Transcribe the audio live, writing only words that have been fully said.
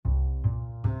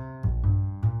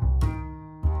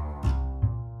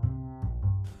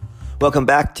Welcome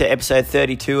back to episode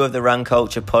 32 of the Run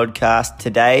Culture podcast.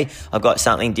 Today, I've got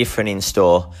something different in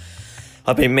store.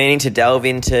 I've been meaning to delve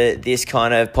into this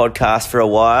kind of podcast for a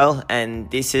while,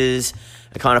 and this is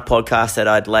a kind of podcast that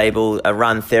I'd label a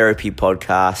run therapy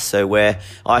podcast. So where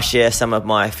I share some of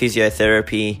my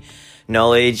physiotherapy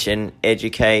knowledge and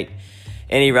educate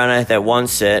any runner that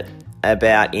wants it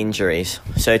about injuries.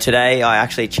 So today I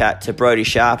actually chat to Brodie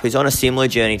Sharp, who's on a similar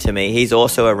journey to me. He's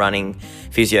also a running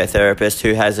physiotherapist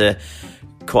who has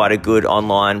quite a good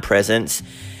online presence.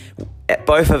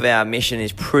 Both of our mission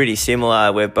is pretty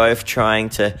similar. We're both trying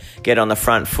to get on the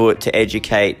front foot to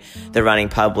educate the running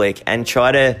public and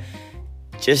try to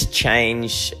just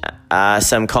change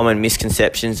some common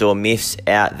misconceptions or myths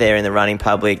out there in the running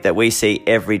public that we see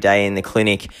every day in the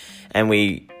clinic and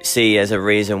we see as a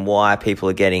reason why people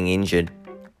are getting injured.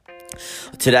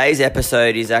 Today's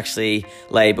episode is actually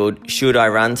labelled, Should I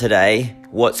Run Today?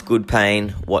 What's good pain?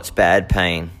 What's bad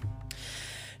pain?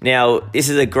 Now, this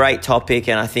is a great topic,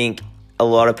 and I think a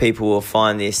lot of people will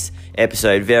find this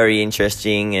episode very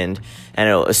interesting, and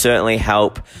it'll certainly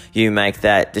help you make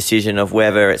that decision of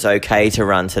whether it's okay to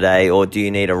run today or do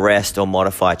you need a rest or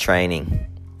modify training.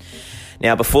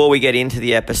 Now, before we get into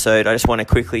the episode, I just want to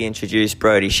quickly introduce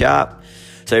Brodie Sharp.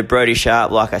 So Brodie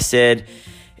Sharp, like I said,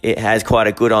 it has quite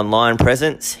a good online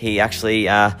presence. He actually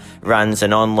runs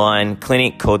an online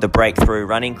clinic called the Breakthrough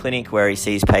Running Clinic, where he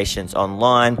sees patients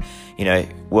online,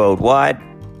 worldwide.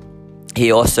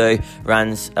 He also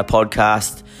runs a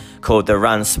podcast called the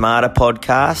Run Smarter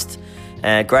podcast,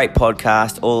 a great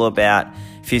podcast all about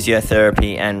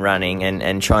physiotherapy and running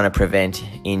and trying to prevent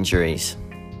injuries.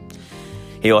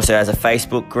 He also has a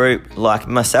Facebook group like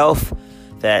myself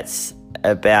that's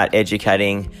about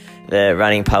educating the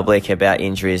running public about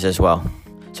injuries as well.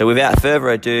 So without further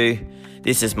ado,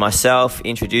 this is myself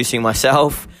introducing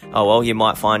myself. You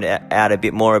might find out a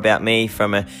bit more about me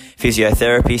from a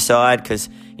physiotherapy side because,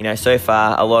 so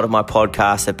far a lot of my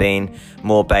podcasts have been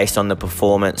more based on the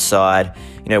performance side,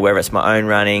 whether it's my own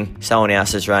running, someone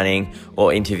else's running,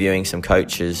 or interviewing some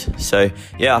coaches. So,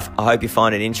 I hope you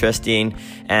find it interesting,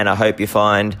 and I hope you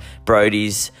find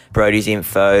Brodie's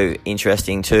info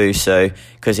interesting too. So,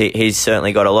 because he's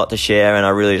certainly got a lot to share, and I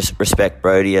really just respect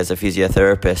Brodie as a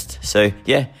physiotherapist. So,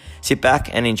 sit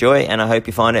back and enjoy, and I hope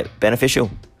you find it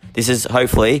beneficial. This is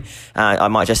hopefully, I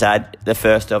might just add, the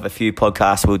first of a few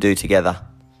podcasts we'll do together.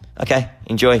 Okay,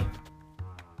 enjoy.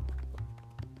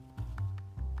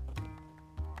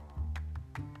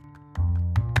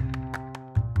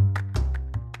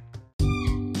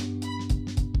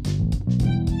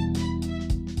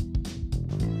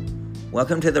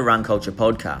 Welcome to the Run Culture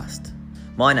podcast.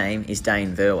 My name is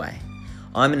Dane Verway.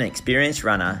 I'm an experienced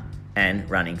runner and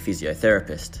running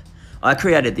physiotherapist. I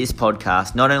created this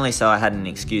podcast not only so I had an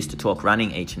excuse to talk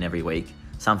running each and every week,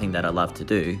 something that I love to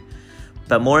do,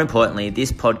 but more importantly,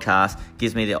 this podcast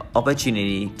gives me the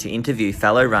opportunity to interview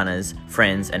fellow runners,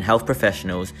 friends, and health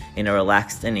professionals in a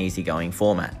relaxed and easygoing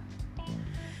format.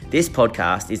 This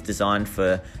podcast is designed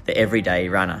for the everyday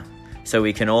runner, so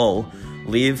we can all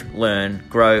live, learn,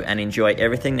 grow, and enjoy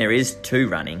everything there is to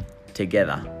running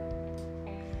together.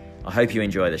 I hope you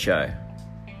enjoy the show.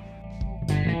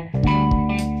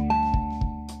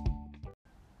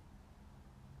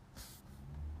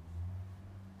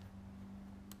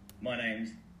 My name's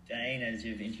Dane, as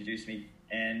you've introduced me,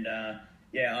 and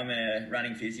I'm a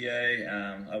running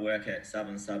physio. I work at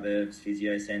Southern Suburbs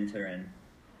Physio Centre, and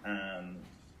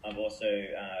I've also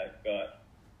got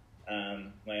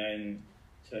my own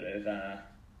sort of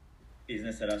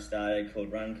business that I've started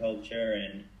called Run Culture,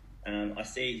 and I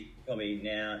see probably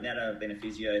now that I've been a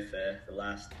physio for the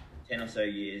last 10 or so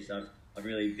years, I've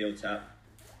really built up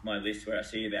my list where I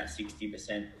see about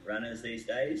 60% runners these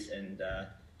days, and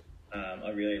I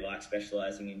really like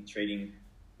specialising in treating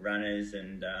runners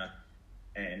and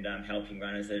helping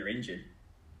runners that are injured.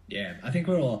 Yeah, I think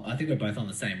we're both on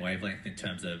the same wavelength in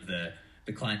terms of the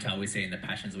clientele we see and the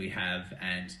passions we have,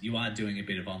 and you are doing a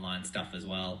bit of online stuff as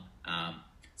well.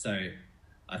 So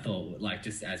I thought,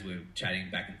 just as we're chatting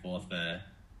back and forth for,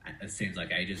 it seems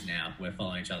like ages now, we're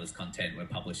following each other's content, we're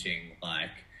publishing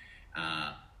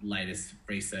latest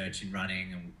research in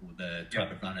running and the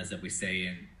type of runners that we see,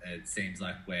 and it seems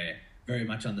like we're very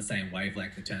much on the same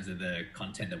wavelength in terms of the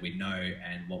content that we know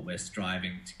and what we're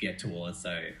striving to get towards.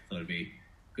 So I thought it'd be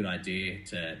a good idea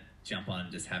to jump on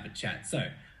and just have a chat. So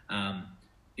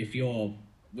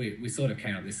we sort of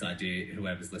came up with this idea,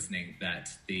 whoever's listening, that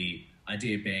the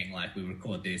idea being we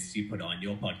record this, you put it on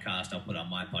your podcast, I'll put it on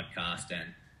my podcast,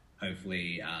 and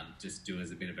hopefully just do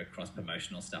as a bit of a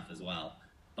cross-promotional stuff as well.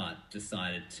 But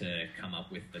decided to come up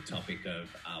with the topic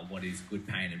of what is good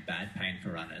pain and bad pain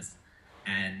for runners.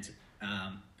 And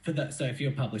So if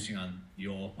you're publishing on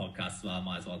your podcast as well, I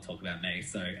might as well talk about me.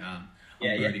 So I'm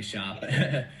Yeah, Brody Sharp,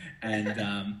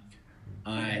 and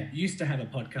I used to have a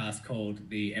podcast called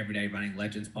the Everyday Running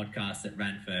Legends podcast that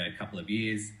ran for a couple of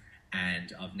years,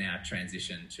 and I've now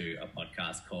transitioned to a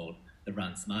podcast called the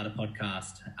Run Smarter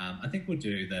podcast. I think we'll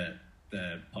do the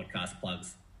podcast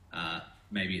plugs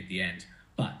maybe at the end.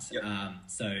 But Yep.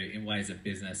 so in ways of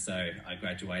business, so I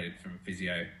graduated from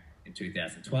physio in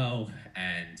 2012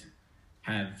 and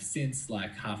have since,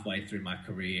 like halfway through my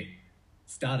career,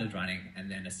 started running. And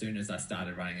then as soon as I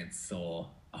started running and saw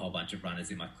a whole bunch of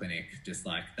runners in my clinic, just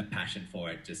like the passion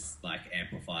for it just like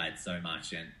amplified so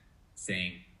much, and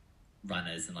seeing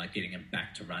runners and like getting them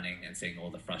back to running and seeing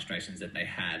all the frustrations that they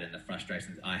had and the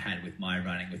frustrations I had with my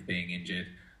running, with being injured,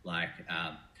 like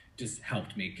just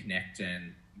helped me connect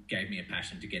and gave me a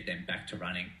passion to get them back to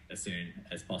running as soon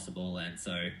as possible. And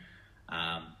so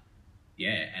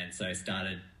and so I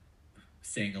started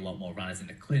seeing a lot more runners in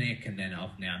the clinic, and then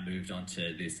I've now moved on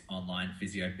to this online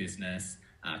physio business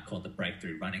called the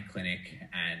Breakthrough Running Clinic,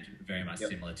 and very much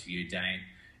similar to you, Dane.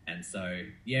 And so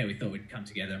we thought we'd come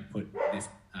together and put this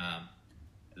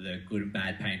the good and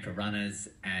bad pain for runners,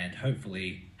 and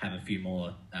hopefully have a few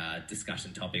more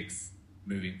discussion topics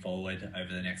moving forward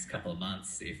over the next couple of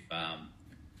months. If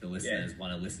the listeners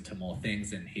want to listen to more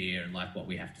things and hear and like what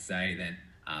we have to say, then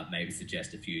maybe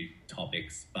suggest a few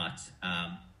topics. But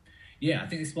I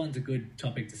think this one's a good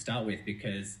topic to start with,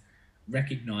 because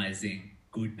recognizing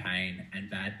good pain and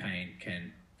bad pain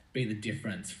can be the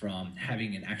difference from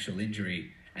having an actual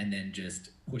injury and then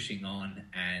just pushing on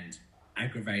and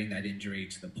aggravating that injury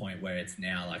to the point where it's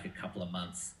now like a couple of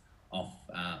months off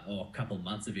or a couple of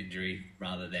months of injury,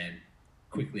 rather than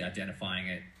quickly identifying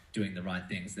it, doing the right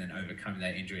things, then overcoming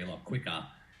that injury a lot quicker.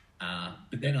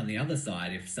 But then on the other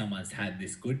side, if someone's had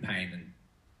this good pain and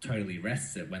totally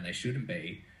rests it when they shouldn't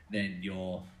be, then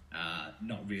you're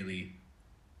not really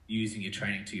using your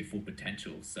training to your full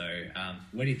potential. So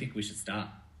where do you think we should start?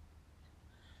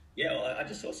 Yeah, well, I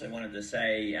just also wanted to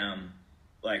say,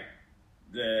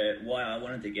 why I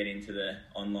wanted to get into the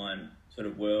online sort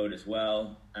of world as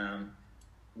well,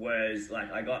 was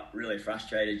like I got really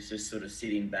frustrated just sort of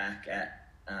sitting back at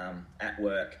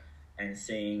work and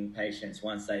seeing patients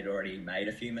once they'd already made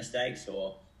a few mistakes,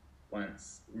 or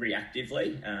once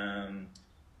reactively,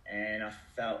 and I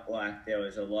felt like there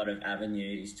was a lot of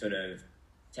avenues sort of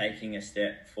taking a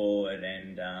step forward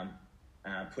and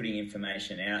putting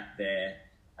information out there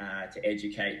to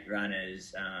educate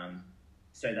runners,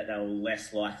 so that they were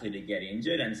less likely to get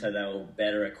injured, and so they were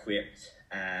better equipped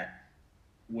at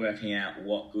working out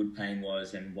what good pain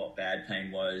was and what bad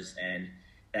pain was, and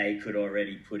they could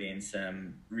already put in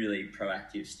some really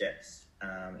proactive steps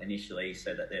initially,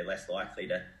 so that they're less likely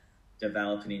to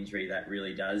develop an injury that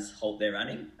really does halt their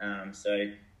running. That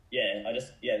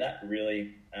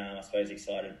really, I suppose,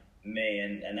 excited me,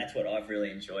 and that's what I've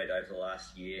really enjoyed over the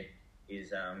last year,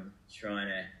 is trying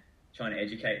to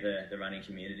educate the running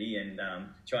community and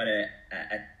try to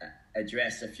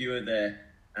address a few of the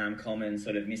common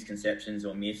sort of misconceptions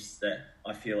or myths that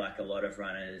I feel like a lot of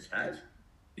runners have.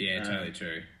 Yeah, totally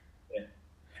true. Yeah.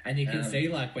 And you can see,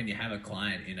 like, when you have a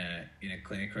client in a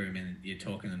clinic room and you're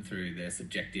talking them through their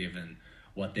subjective and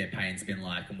what their pain's been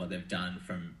like and what they've done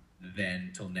from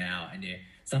then till now, and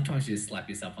sometimes you just slap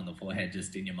yourself on the forehead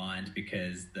just in your mind,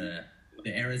 because the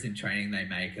errors in training they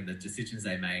make and the decisions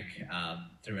they make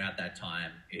throughout that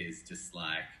time is just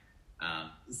like,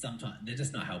 sometimes they're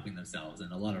just not helping themselves.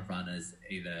 And a lot of runners,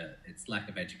 either it's lack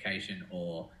of education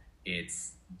or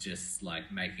it's just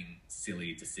like making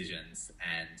silly decisions,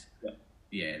 and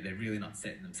they're really not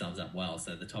setting themselves up well.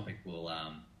 So the topic will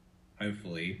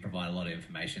hopefully provide a lot of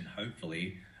information.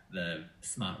 Hopefully the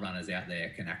smart runners out there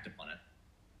can act upon it.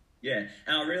 Yeah,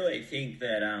 and I really think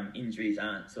that injuries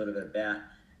aren't sort of about,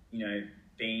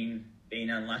 being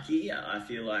unlucky. I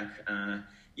feel like,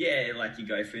 like you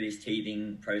go through this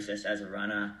teething process as a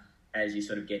runner, as you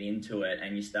sort of get into it,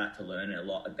 and you start to learn a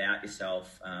lot about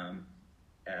yourself,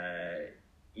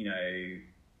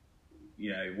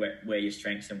 where your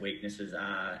strengths and weaknesses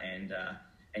are, and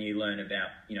you learn about,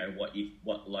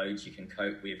 what loads you can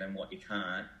cope with and what you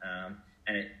can't,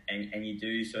 and you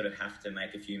do sort of have to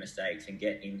make a few mistakes and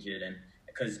get injured, and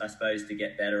because I suppose to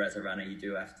get better as a runner, you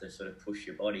do have to sort of push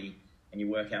your body, and you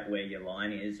work out where your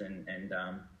line is, and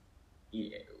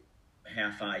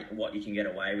how far, what you can get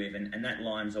away with, and that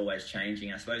line's always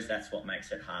changing. I suppose that's what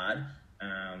makes it hard.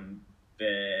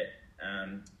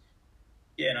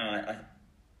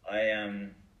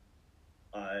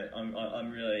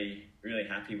 I'm really, really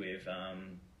happy with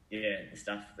the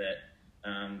stuff that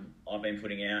I've been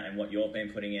putting out and what you've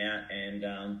been putting out, and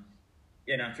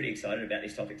I'm pretty excited about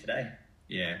this topic today.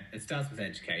 Yeah, it starts with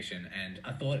education, and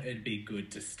I thought it'd be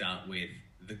good to start with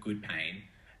the good pain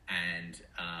and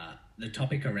the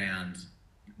topic around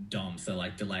DOM, so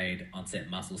like delayed onset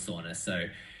muscle soreness. So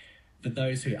for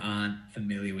those who aren't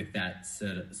familiar with that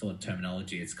sort of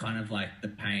terminology, it's kind of like the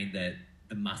pain that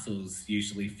the muscles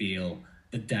usually feel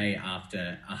the day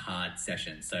after a hard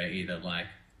session. So either like,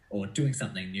 or doing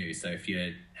something new. So if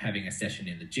you're having a session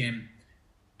in the gym,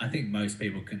 I think most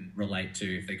people can relate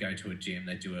to if they go to a gym,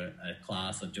 they do a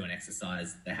class or do an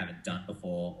exercise they haven't done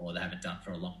before or they haven't done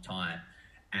for a long time.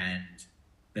 And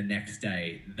the next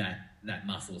day, that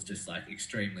muscle is just like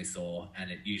extremely sore,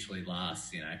 and it usually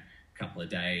lasts, a couple of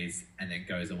days and then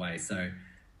goes away. So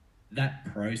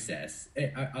that process,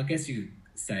 I guess you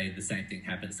say the same thing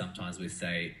happens sometimes with,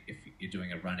 say, if you're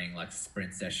doing a running like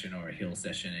sprint session or a hill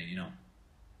session and you're not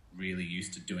really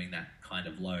used to doing that kind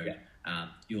of load,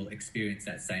 you'll experience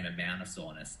that same amount of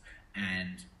soreness.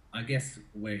 And I guess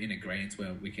we're in agreement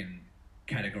where we can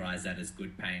categorize that as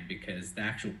good pain, because the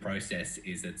actual process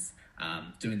is it's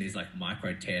doing these like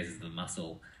micro tears of the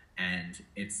muscle, and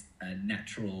it's a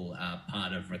natural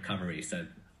part of recovery. So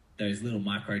those little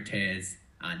micro tears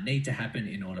need to happen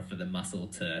in order for the muscle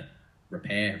to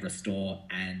repair, restore,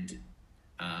 and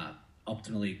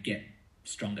optimally get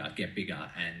stronger, get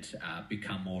bigger, and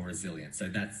become more resilient.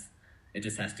 So it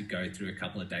just has to go through a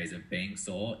couple of days of being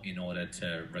sore in order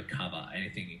to recover.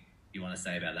 Anything you want to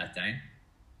say about that, Dane?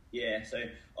 Yeah, so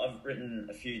I've written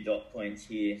a few dot points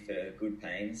here for good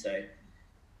pain. So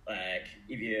like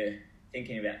if you're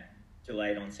thinking about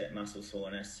delayed onset muscle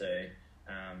soreness, so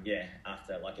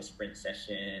after like a sprint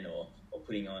session or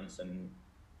putting on some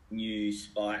new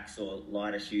spikes or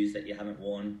lighter shoes that you haven't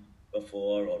worn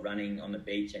before, or running on the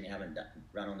beach and you haven't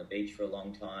run on the beach for a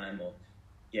long time, or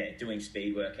doing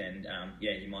speed work, and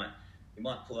you might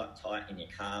pull up tight in your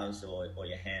calves or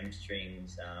your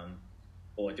hamstrings,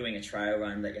 or doing a trail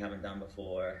run that you haven't done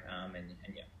before, and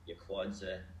your quads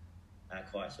are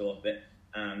quite sore. But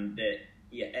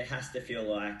it has to feel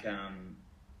like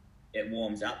it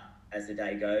warms up as the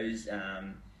day goes.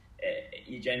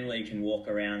 You generally can walk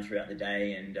around throughout the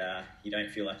day and you don't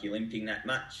feel like you're limping that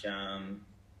much.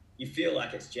 You feel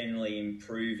like it's generally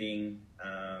improving,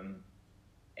 I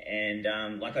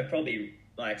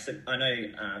know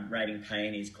rating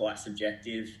pain is quite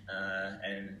subjective,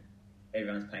 and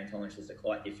everyone's pain tolerances are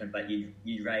quite different, but you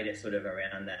rate it sort of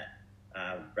around that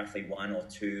roughly 1 or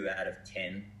 2 out of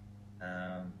 10.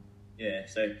 I've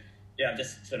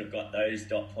just sort of got those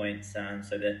dot points.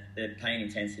 So the pain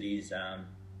intensity is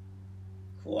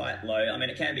quite low. I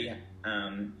mean, it can be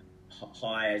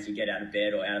high as you get out of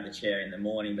bed or out of the chair in the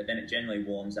morning, but then it generally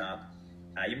warms up.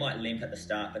 You might limp at the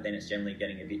start, but then it's generally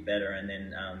getting a bit better, and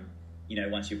then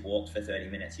once you've walked for 30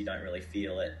 minutes, you don't really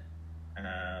feel it.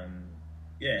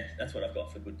 That's what I've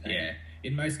got for good pain. Yeah,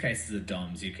 in most cases of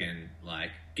DOMS, you can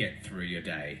like get through your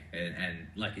day, and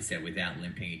like you said, without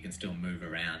limping, you can still move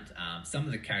around. Some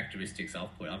of the characteristics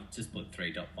I've just put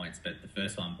 3 dot points, but the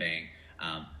first one being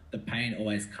the pain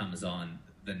always comes on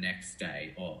the next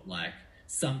day, or like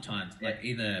sometimes like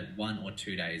either 1 or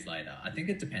 2 days later. I think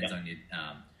it depends on your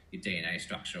DNA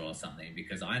structure or something,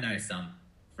 because I know some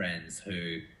friends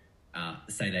who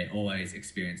say they always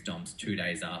experience DOMS 2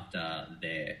 days after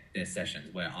their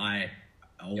sessions, where I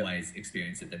always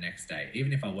experience it the next day.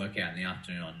 Even if I work out in the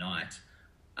afternoon or night,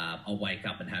 I'll wake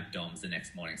up and have DOMS the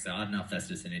next morning. So I don't know if that's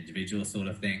just an individual sort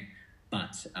of thing,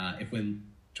 but if we're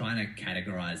trying to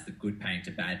categorize the good pain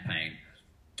to bad pain,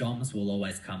 DOMS will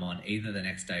always come on either the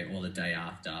next day or the day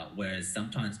after, whereas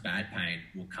sometimes bad pain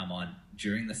will come on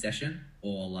during the session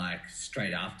or like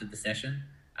straight after the session.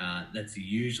 That's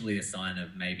usually a sign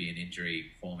of maybe an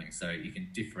injury forming, so you can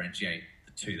differentiate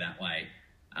the two that way.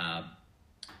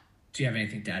 Do you have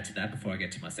anything to add to that before I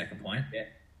get to my second point? Yeah.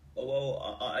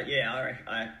 Well, I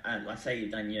say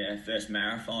you've done your first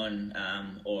marathon,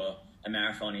 or a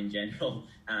marathon in general.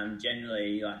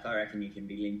 Generally, like I reckon you can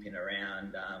be limping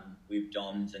around with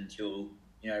DOMS until,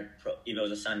 if it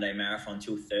was a Sunday marathon,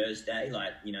 till Thursday,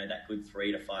 like, that good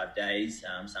 3 to 5 days,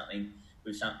 something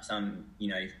with some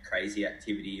crazy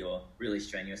activity or really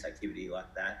strenuous activity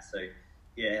like that. So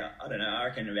I don't know, I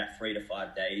reckon about 3 to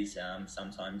 5 days,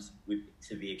 sometimes with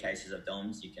severe cases of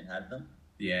DOMS, you can have them.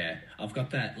 Yeah, I've got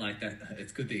that, like that.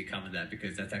 It's good that you covered that,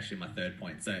 because that's actually my third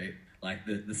point. So like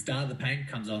the start of the pain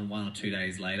comes on 1 or 2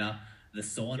 days later. The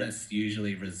soreness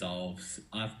usually resolves.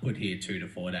 I've put here 2 to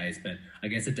 4 days, but I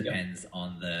guess it depends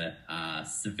on the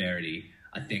severity.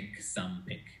 I think some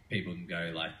people can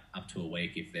go like up to a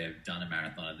week if they've done a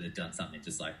marathon, or they've done something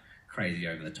just like crazy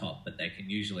over the top, but they can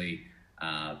usually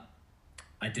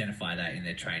identify that in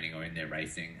their training or in their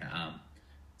racing.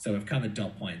 So we've covered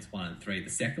dot points 1 and 3. The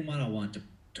second one I want to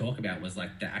talk about was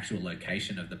like the actual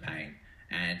location of the pain.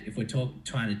 And if we're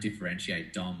trying to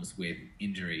differentiate DOMS with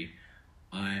injury,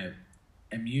 I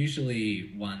am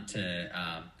usually one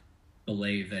to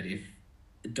believe that if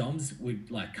DOMS would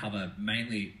like cover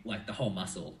mainly like the whole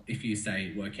muscle. If you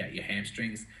say work out your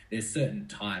hamstrings, there's certain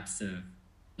types of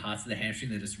parts of the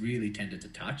hamstring that just really tended to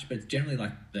touch, but it's generally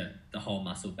like the whole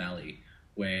muscle belly.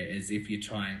 Whereas if you're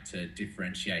trying to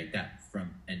differentiate that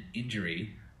from an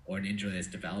injury or an injury that's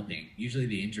developing, usually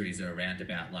the injuries are around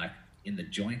about like in the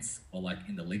joints or like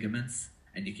in the ligaments,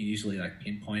 and you can usually like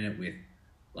pinpoint it with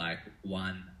like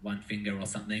one finger or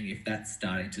something. If that's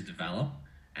starting to develop,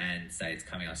 and say it's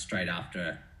coming on straight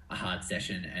after a hard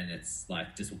session and it's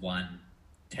like just one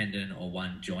tendon or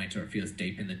one joint, or it feels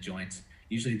deep in the joint,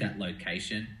 usually that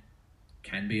location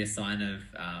can be a sign of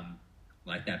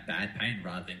like that bad pain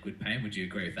rather than good pain. Would you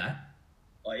agree with that?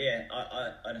 Oh yeah,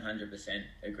 I'd 100%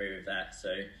 agree with that.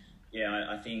 So yeah,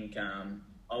 I think I'm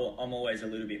always a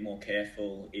little bit more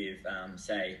careful if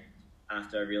say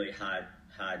after a really hard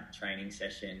training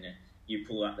session you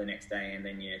pull up the next day and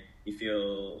then you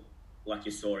feel like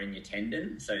you're sore in your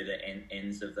tendon, so the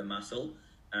ends of the muscle.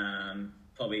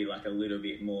 Probably like a little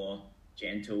bit more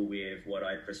gentle with what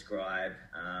I prescribe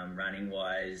running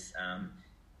wise.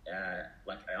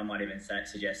 Like I might even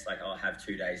suggest like I'll have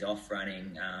 2 days off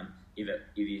running if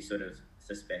you're sort of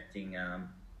suspecting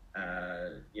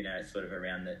sort of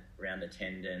around the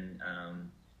tendon,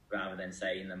 rather than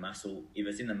say in the muscle. If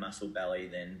it's in the muscle belly,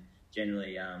 then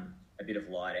generally a bit of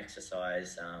light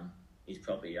exercise is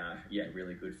probably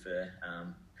really good for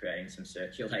creating some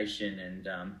circulation and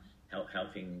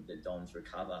helping the DOMs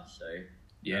recover. So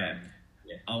yeah.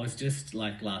 I was just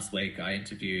like last week I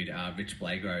interviewed Rich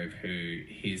Blagrove, who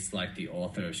he's like the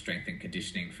author of Strength and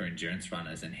Conditioning for Endurance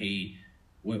Runners, and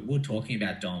we're talking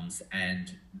about DOMs,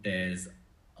 and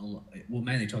we'll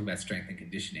mainly talk about strength and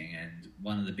conditioning. And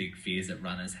one of the big fears that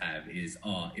runners have is,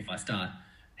 if I start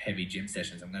heavy gym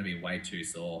sessions, I'm going to be way too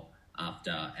sore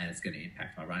after, and it's going to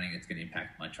impact my running, it's going to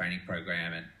impact my training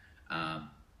program. And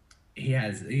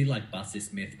he like busts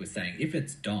this myth with saying if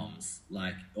it's DOMs,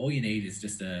 like all you need is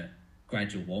just a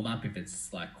gradual warm-up. If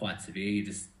it's like quite severe, you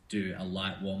just do a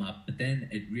light warm-up, but then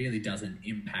it really doesn't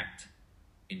impact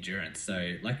endurance.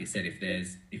 So like you said, if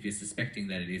you're suspecting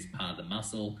that it is part of the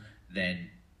muscle, then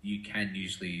you can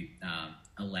usually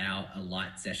allow a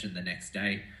light session the next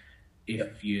day.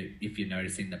 If you're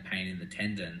noticing the pain in the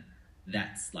tendon,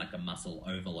 that's like a muscle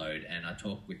overload. And I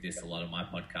talk with this a lot of my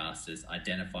podcasts, is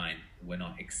identifying we're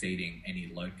not exceeding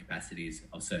any load capacities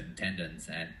of certain tendons,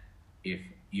 and if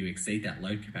you exceed that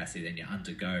load capacity, then you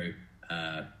undergo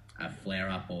a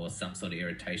flare-up or some sort of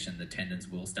irritation, the tendons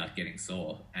will start getting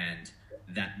sore, and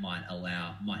that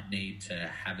might need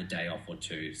to have a day off or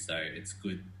two. So it's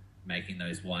good making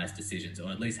those wise decisions,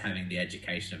 or at least having the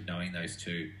education of knowing those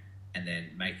two, and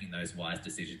then making those wise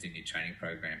decisions in your training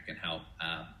program can help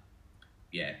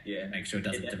make sure it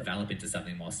doesn't develop into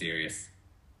something more serious.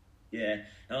 Yeah,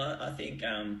 I think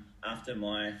after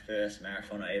my first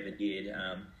marathon I ever did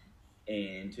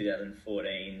in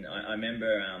 2014, I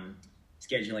remember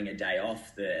scheduling a day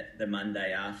off the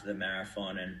Monday after the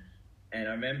marathon, and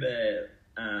I remember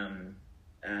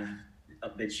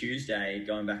the Tuesday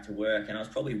going back to work, and I was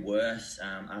probably worse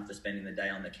after spending the day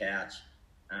on the couch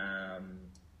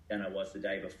than I was the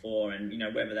day before. And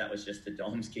whether that was just the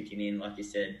DOMs kicking in, like you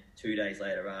said, 2 days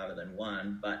later rather than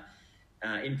one, but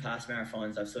in past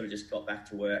marathons I've sort of just got back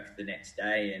to work the next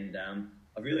day, and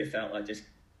I really felt like just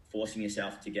forcing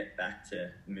yourself to get back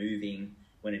to moving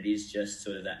when it is just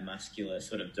sort of that muscular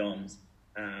sort of DOMs,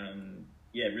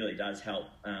 it really does help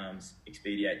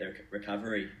expedite the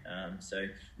recovery. So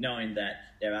knowing that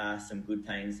there are some good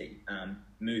pains, that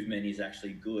movement is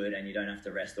actually good and you don't have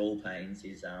to rest all pains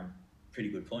is a pretty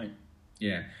good point.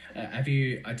 Yeah. Have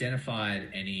you identified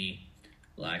any,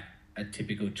 like a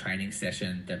typical training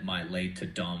session that might lead to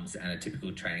DOMs and a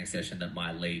typical training session that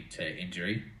might lead to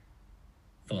injury?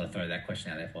 Thought I'd throw that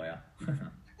question out there for you.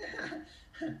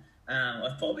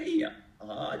 I've probably,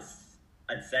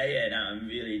 I'd say it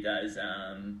really does.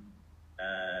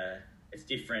 It's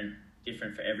different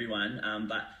for everyone.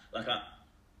 But like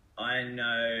I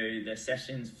know the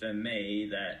sessions for me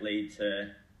that lead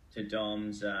to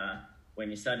DOMs when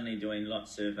you're suddenly doing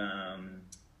lots of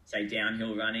say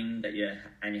downhill running that you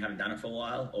haven't done it for a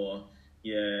while, or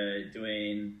you're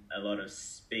doing a lot of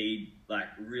speed, like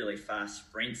really fast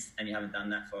sprints, and you haven't done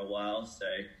that for a while. So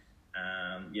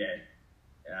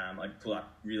I'd pull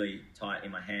up really tight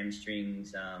in my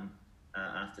hamstrings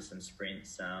after some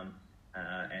sprints,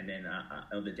 and then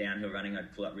the downhill running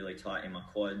I'd pull up really tight in my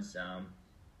quads.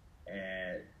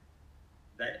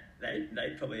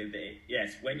 They'd probably be,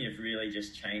 yes, when you've really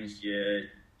just changed your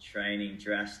training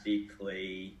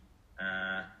drastically.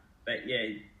 But yeah,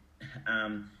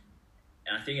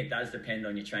 I think it does depend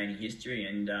on your training history,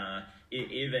 and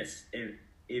if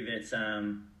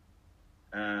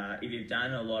you've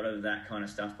done a lot of that kind of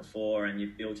stuff before and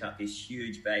you've built up this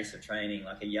huge base of training,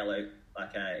 like a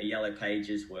yellow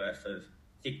pages worth of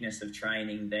thickness of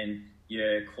training, then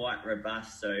you're quite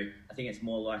robust. So I think it's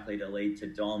more likely to lead to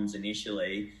DOMs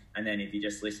initially, and then if you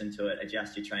just listen to it,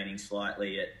 adjust your training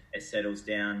slightly, it settles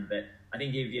down. But I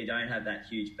think if you don't have that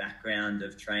huge background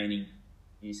of training,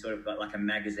 you sort of got like a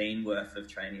magazine worth of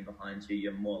training behind you,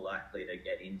 you're more likely to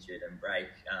get injured and break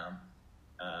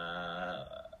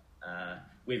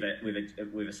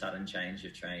with a sudden change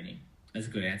of training. That's a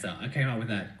good answer. I came up with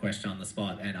that question on the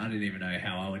spot, and I didn't even know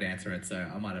how I would answer it, so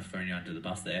I might have thrown you under the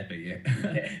bus there, but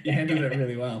yeah, you handled it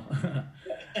really well.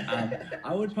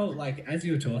 I would probably, like, as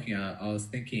you were talking, I was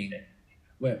thinking,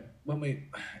 when we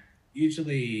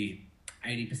usually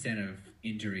 80% of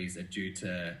injuries are due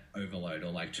to overload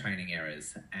or like training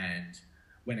errors, and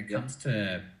when it comes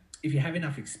to, if you have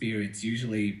enough experience,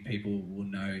 usually people will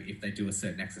know if they do a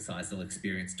certain exercise, they'll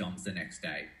experience DOMs the next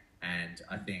day. And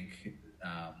I think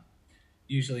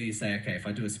usually you say, okay, if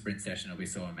I do a sprint session, I'll be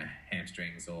sore on my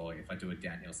hamstrings, or if I do a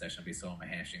downhill session, I'll be sore on my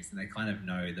hamstrings. And they kind of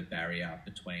know the barrier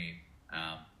between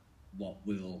what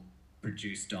will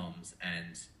produce DOMs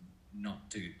and not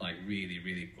to like really,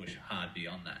 really push hard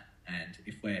beyond that. And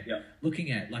if we're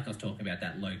looking at, like I was talking about,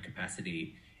 that load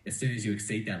capacity, as soon as you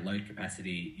exceed that load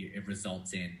capacity, it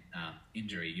results in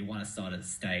injury. You want to sort of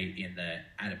stay in the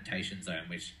adaptation zone,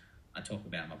 which I talk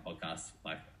about in my podcast,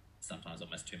 like sometimes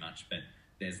almost too much, but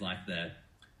there's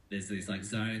these like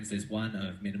zones. There's one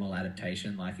of minimal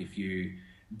adaptation. Like if you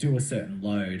do a certain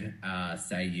load,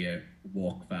 say you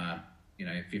walk for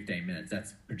 15 minutes,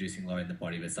 that's producing load in the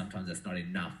body, but sometimes that's not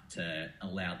enough to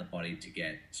allow the body to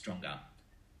get stronger.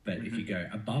 But if you go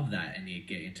above that and you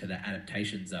get into the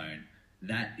adaptation zone,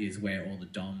 that is where all the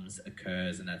DOMs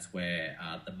occurs, and that's where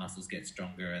the muscles get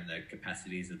stronger and the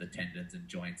capacities of the tendons and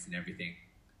joints and everything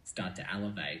start to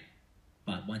elevate.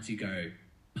 But once you go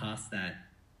past that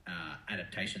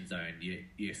adaptation zone,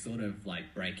 you're sort of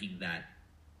like breaking that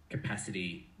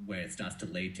capacity where it starts to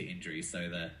lead to injury. So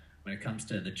when it comes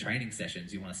to the training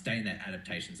sessions, you want to stay in that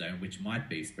adaptation zone, which might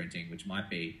be sprinting, which might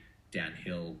be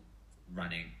downhill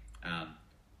running,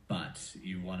 but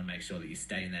you want to make sure that you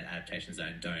stay in that adaptation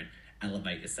zone. Don't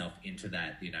elevate yourself into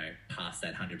that, past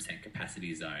that 100%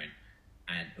 capacity zone.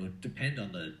 And it would depend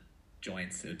on the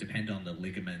joints, it would depend on the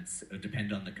ligaments, it would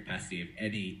depend on the capacity of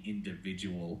any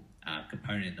individual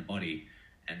component in the body.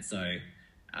 And so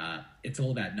it's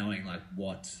all about knowing like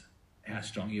how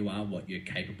strong you are, what you're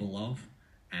capable of.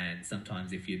 And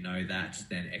sometimes if you know that,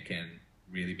 then it can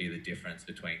really be the difference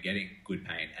between getting good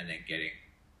pain and then getting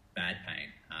bad pain.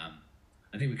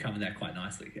 I think we covered that quite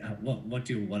nicely. What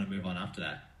do you want to move on after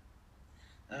that?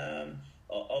 I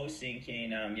was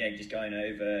thinking, just going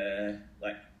over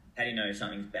like, how do you know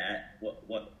something's bad?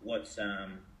 What's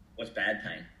bad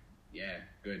pain? Yeah,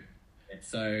 good.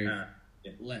 So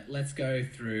let's go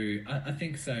through. I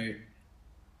think so.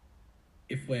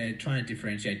 If we're trying to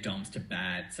differentiate DOMs to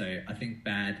bad, so I think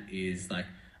bad is like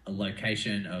a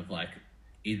location of like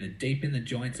either deep in the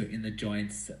joints or in the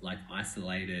joints, like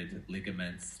isolated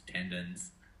ligaments,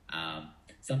 tendons,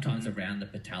 sometimes around the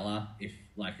patella. If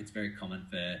like it's very common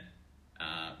for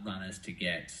runners to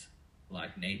get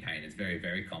like knee pain, it's very,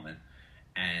 very common.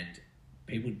 And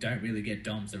people don't really get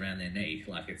DOMs around their knee,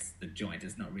 like it's the joint,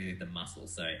 it's not really the muscle.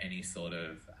 So any sort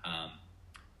of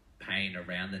pain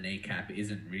around the kneecap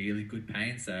isn't really good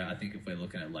pain. So I think if we're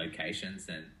looking at locations,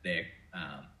 then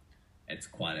it's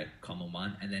quite a common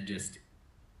one. And then just,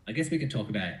 I guess we can talk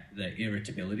about the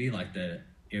irritability, like the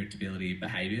irritability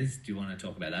behaviors. Do you want to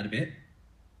talk about that a bit?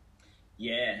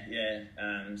 Yeah.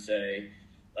 So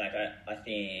like I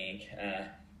think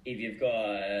if you've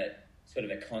got sort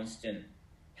of a constant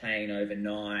pain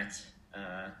overnight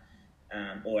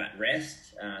or at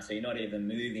rest, so you're not even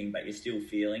moving but you're still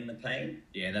feeling the pain.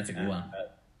 Yeah, that's a good one.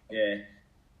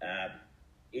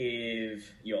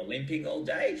 If you're limping all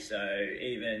day, so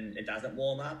even it doesn't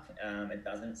warm up, it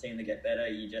doesn't seem to get better,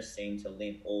 you just seem to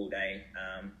limp all day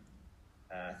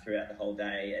throughout the whole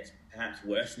day. It's perhaps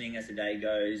worsening as the day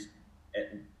goes.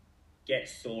 It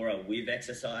gets sorer with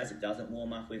exercise. It doesn't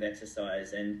warm up with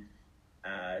exercise, and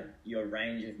your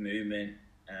range of movement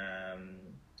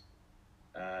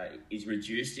is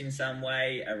reduced in some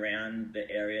way around the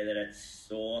area that it's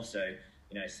sore. So,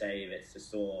 say if it's a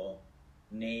sore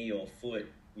knee or foot,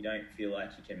 you don't feel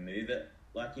like you can move it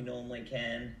like you normally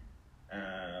can.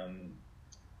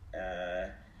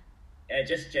 It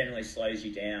just generally slows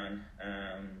you down.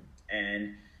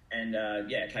 And and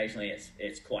occasionally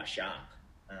it's quite sharp.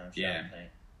 Yeah. Pain.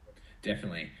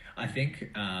 Definitely. I think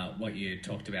what you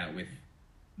talked about with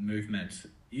movement,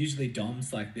 usually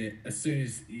DOMs, like as soon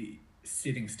as you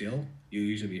sitting still, you'll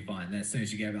usually be fine. Then as soon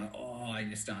as you get like, and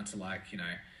you start to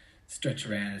stretch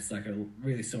around, it's like a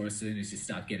really sore as soon as you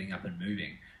start getting up and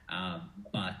moving.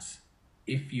 But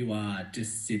if you are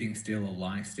just sitting still or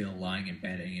lying in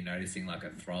bed, and you're noticing like a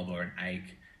throb or an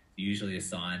ache, usually a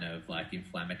sign of like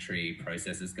inflammatory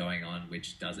processes going on,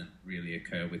 which doesn't really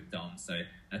occur with DOMs. So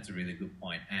that's a really good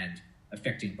point. And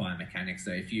affecting biomechanics.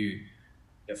 So if you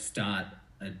start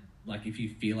if you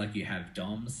feel like you have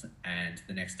DOMs and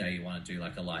the next day you want to do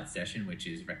like a light session, which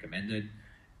is recommended,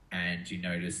 and you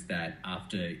notice that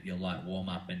after your light warm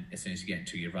up and as soon as you get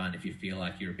into your run, if you feel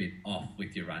like you're a bit off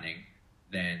with your running,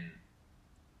 then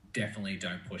definitely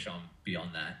don't push on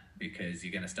beyond that, because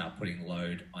you're going to start putting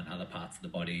load on other parts of the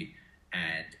body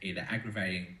and either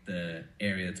aggravating the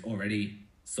area that's already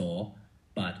sore,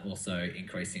 but also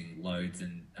increasing loads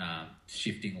and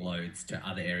shifting loads to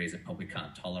other areas that probably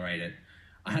can't tolerate it.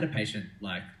 I had a patient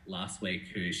like last week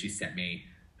who she sent me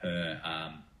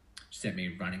running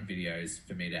videos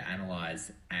for me to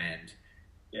analyze, and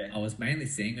I was mainly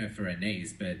seeing her for her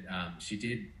knees, but she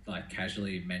did like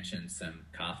casually mention some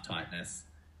calf tightness,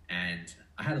 and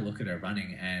I had a look at her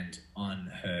running, and on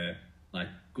her like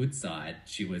good side,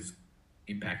 she was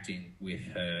impacting with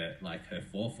her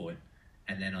forefoot,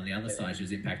 and then on the other side she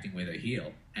was impacting with her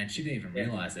heel, and she didn't even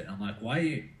realize it. I'm like,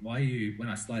 why are you when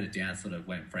I slowed it down, sort of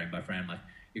went frame by frame, like,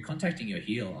 you're contacting your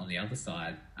heel on the other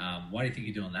side. Why do you think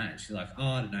you're doing that? And she's like,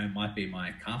 I don't know, might be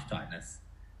my calf tightness.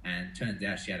 And turns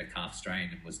out she had a calf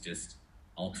strain and was just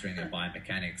altering her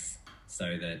biomechanics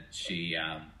so that she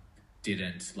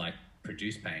didn't like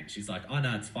produce pain. She's like, oh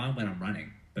no, it's fine when I'm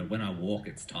running, but when I walk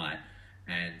it's tight.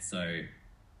 And so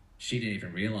she didn't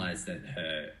even realize that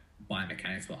her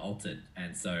biomechanics were altered.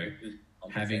 And so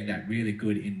having that really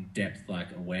good in-depth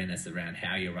like awareness around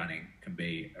how you're running can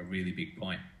be a really big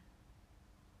point.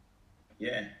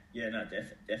 No,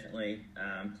 definitely.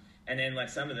 And then like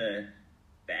some of the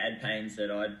bad pains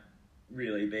that I'd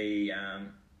really be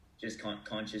just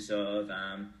conscious of,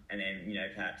 and then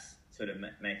perhaps sort of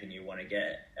making you want to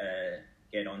get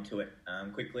onto it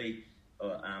quickly,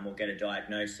 or get a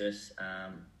diagnosis,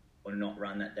 or not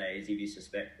run that day, is if you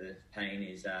suspect the pain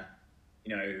is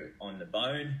on the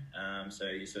bone. So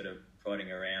you're sort of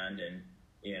prodding around and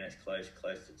it's closer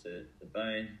to the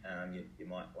bone. You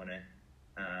might want to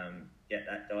get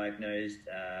that diagnosed,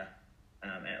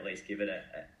 and at least give it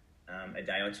a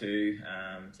day or two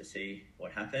to see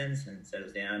what happens and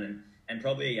settles down. And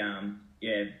probably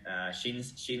shin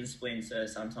splints are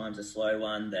sometimes a slow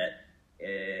one that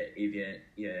if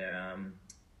you're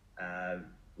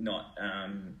not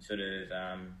sort of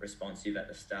responsive at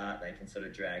the start, they can sort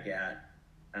of drag out.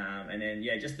 And then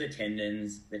just the tendon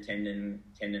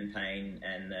pain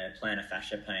and the plantar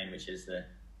fascia pain, which is the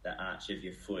arch of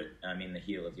your foot, in the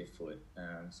heel of your foot.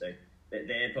 So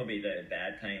they're probably the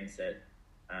bad pains that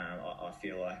I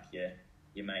feel like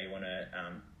you may want to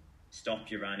stop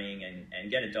your running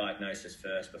and get a diagnosis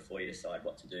first before you decide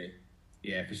what to do.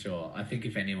 Yeah, for sure. I think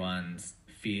if anyone's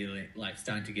feeling like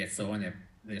starting to get sore and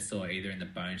they're sore either in the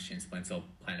bone, shin splints, or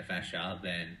plantar fascia,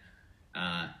 then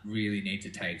really need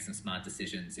to take some smart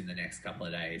decisions in the next couple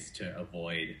of days to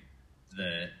avoid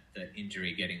the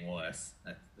injury getting worse.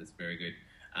 That's very good.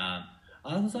 I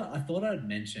thought I'd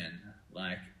mention,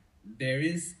 like, there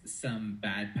is some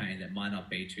bad pain that might not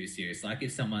be too serious. Like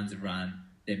if someone's run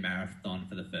their marathon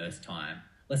for the first time,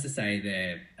 let's just say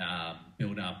their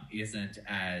build-up isn't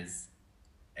as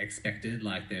expected,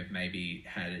 like they've maybe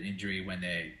had an injury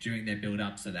during their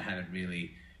build-up, so they haven't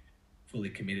really fully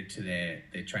committed to their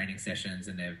training sessions,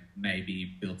 and they've maybe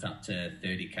built up to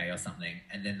 30K or something,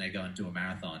 and then they go and do a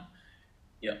marathon.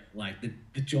 Like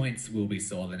the joints will be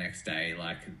sore the next day.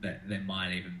 Like they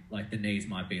might even, like the knees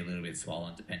might be a little bit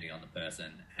swollen depending on the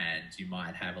person, and you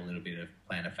might have a little bit of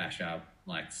plantar fascia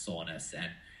like soreness,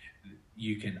 and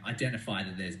you can identify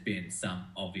that there's been some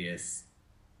obvious,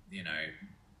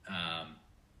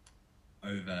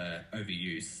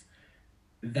 overuse.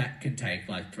 That can take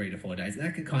like 3 to 4 days.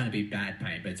 That can kind of be bad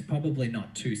pain, but it's probably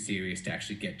not too serious to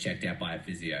actually get checked out by a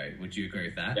physio. Would you agree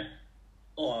with that? Yeah.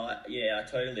 Oh, yeah, I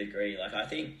totally agree. Like, I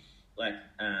think, like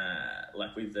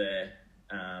with the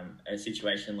a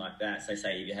situation like that, so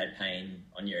say if you had pain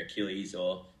on your Achilles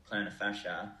or plantar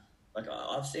fascia, like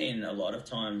I've seen a lot of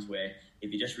times where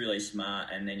if you're just really smart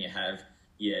and then you have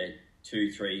your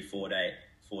 2, 3, 4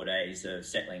 days of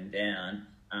settling down,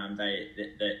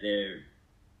 they're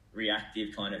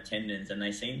reactive kind of tendons, and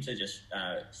they seem to just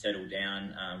settle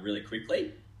down really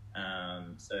quickly.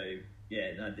 So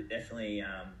Yeah, no, definitely.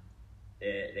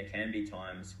 There can be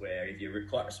times where if you're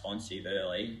quite responsive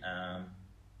early,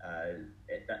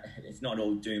 it's not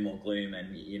all doom or gloom,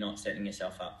 and you're not setting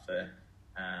yourself up for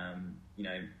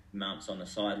months on the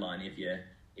sideline if you're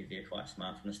quite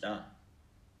smart from the start.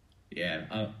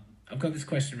 Yeah, I've got this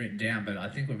question written down, but I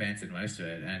think we've answered most of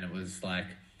it, and it was like,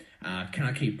 can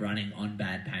I keep running on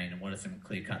bad pain, and what are some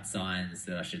clear-cut signs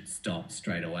that I should stop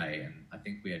straight away? And I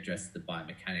think we addressed the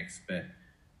biomechanics, but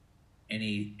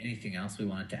anything else we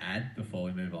wanted to add before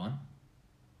we move on?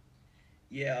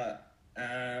 Yeah,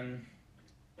 so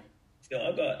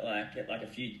I've got like a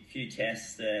few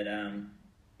tests that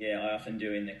I often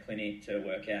do in the clinic to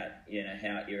work out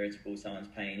how irritable someone's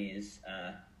pain is.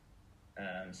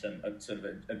 Some sort of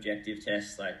objective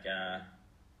tests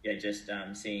just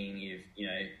seeing if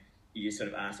you just sort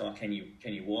of ask, can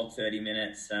you walk 30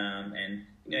 minutes, and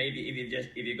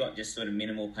if you've got just sort of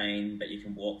minimal pain but you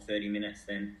can walk 30 minutes,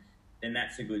 then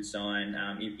that's a good sign.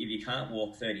 If you can't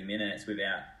walk 30 minutes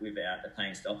without the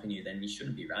pain stopping you, then you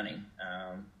shouldn't be running.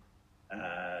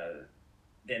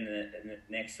 Then the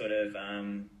next sort of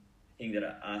thing that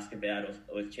I ask about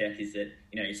or check is that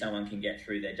if someone can get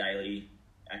through their daily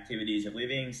activities of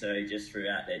living, so just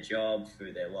throughout their job,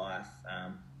 through their life,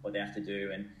 what they have to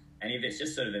do, and if it's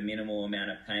just sort of a minimal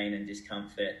amount of pain and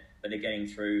discomfort, but they're getting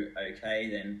through okay,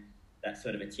 then that's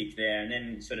sort of a tick there. And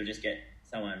then sort of just get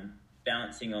someone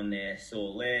balancing on their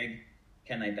sore leg.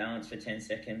 Can they balance for 10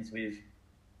 seconds with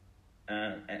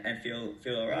and feel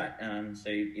all right? So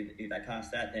if they pass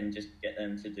that, then just get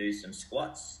them to do some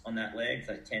squats on that leg,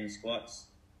 so 10 squats.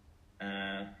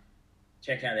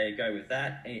 Check how they go with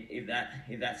that. If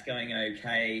that's going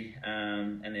okay,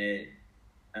 and they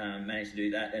manage to do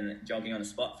that, then jogging on the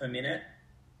spot for a minute.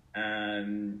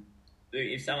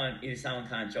 If someone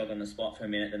can't jog on the spot for a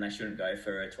minute, then they shouldn't go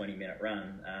for a 20-minute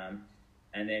run.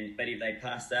 But if they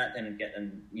pass that, then get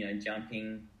them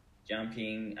jumping,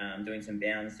 doing some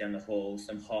bounds down the hall,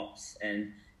 some hops,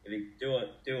 and if you do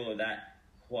all of that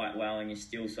quite well and you're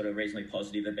still sort of reasonably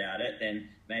positive about it, then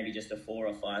maybe just a 4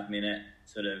 or 5 minute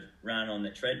sort of run on the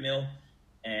treadmill,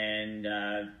 and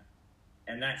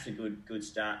that's a good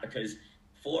start, because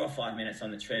 4 or 5 minutes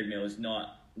on the treadmill is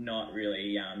not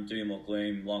really doom or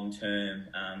gloom long term,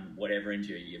 whatever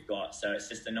injury you've got. So it's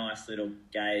just a nice little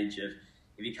gauge of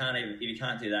if you can't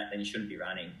do that, then you shouldn't be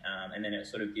running, and then it'll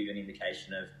sort of give you an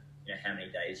indication of how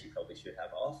many days you probably should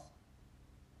have off.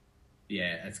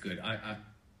 Yeah, that's good. I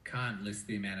can't list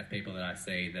the amount of people that I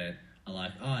see that are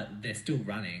like, they're still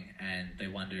running, and they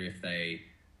wonder if they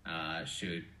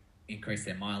should increase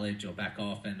their mileage or back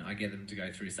off, and I get them to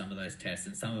go through some of those tests,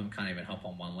 and some of them can't even hop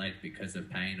on one leg because of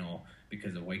pain or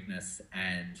because of weakness,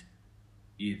 and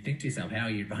you think to yourself, how are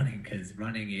you running? Because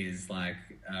running is like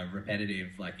repetitive,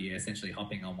 like you're essentially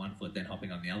hopping on one foot, then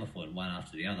hopping on the other foot, one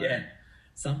after the other. Yeah. And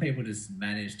some people just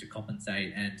manage to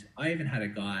compensate, and I even had a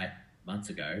guy months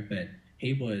ago, but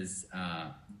he was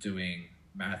doing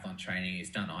marathon training, he's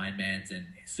done Ironmans, and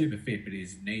he's super fit, but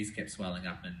his knees kept swelling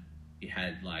up, and he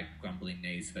had like grumbling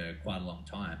knees for quite a long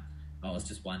time. It was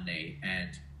just one knee,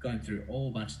 and going through all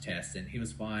a bunch of tests, and he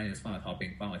was fine. He was fine with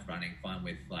hopping, fine with running, fine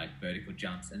with like vertical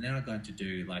jumps. And then I'm going to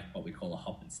do like what we call a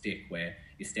hop and stick, where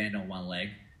you stand on one leg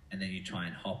and then you try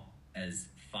and hop as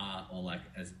far or like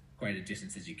as great a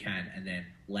distance as you can, and then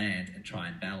land and try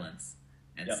and balance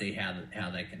and see how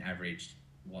they can average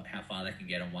how far they can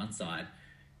get on one side.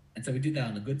 And so we did that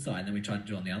on the good side, and then we tried to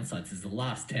do it on the other side. So this is the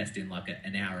last test in like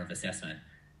an hour of assessment,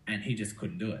 and he just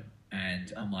couldn't do it.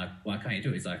 And I'm like, why can't you do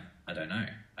it? He's like, I don't know.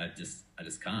 I just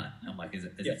can't. I'm like, is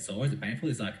it sore? Is it painful?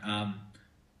 He's like, I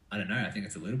don't know. I think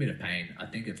it's a little bit of pain. I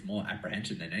think it's more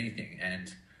apprehension than anything.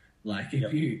 And like,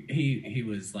 he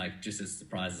was like just as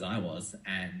surprised as I was.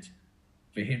 And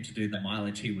for him to do the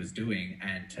mileage he was doing,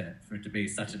 and for it to be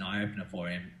such an eye opener for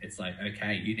him, it's like,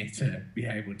 okay, you need to be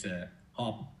able to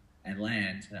hop and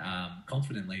land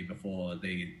confidently before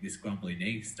this grumbly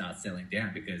knee starts settling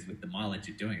down, because with the mileage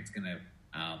you're doing, it's going to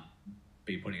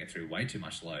be putting it through way too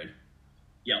much load.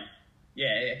 Yep.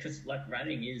 Yeah, because like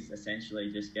running is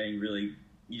essentially just getting really,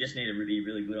 you just need to be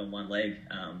really good on one leg,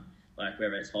 like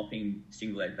whether it's hopping,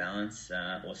 single leg balance,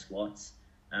 or squats.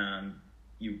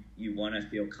 You want to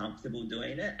feel comfortable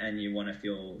doing it, and you want to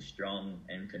feel strong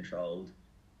and controlled.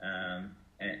 I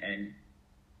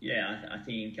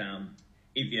think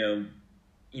if you're,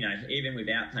 even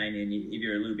without pain, and if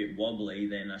you're a little bit wobbly,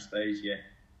 then I suppose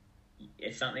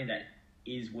it's something that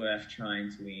is worth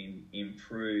trying to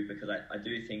improve, because I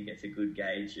do think it's a good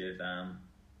gauge of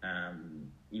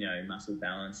muscle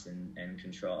balance and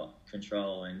control,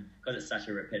 and because it's such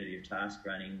a repetitive task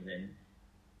running, then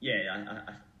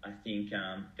I think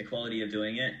the quality of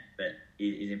doing it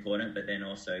is important, but then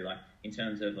also like in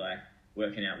terms of like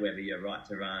working out whether you're right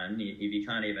to run, if you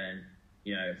can't even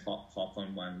hop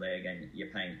on one leg and your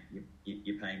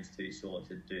pain's too sore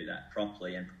to do that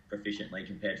properly and proficiently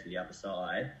compared to the other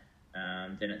side,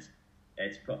 then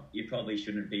you probably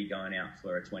shouldn't be going out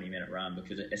for a 20-minute run,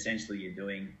 because essentially you're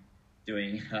doing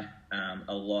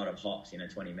a lot of hops in a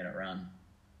 20-minute run.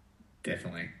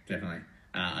 Definitely.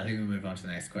 I think we'll move on to the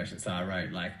next question. So I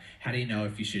wrote, like, how do you know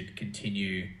if you should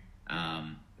continue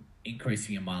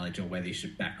increasing your mileage or whether you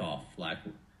should back off? Like,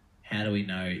 how do we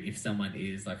know if someone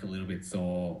is like a little bit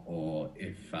sore, or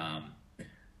if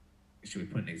should we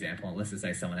put an example on? Let's just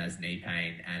say someone has knee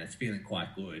pain and it's feeling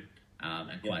quite good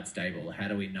and quite stable. How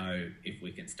do we know if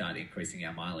we can start increasing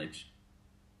our mileage?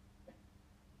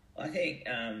 I think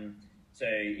so.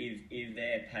 If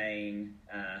their pain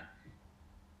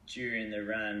during the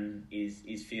run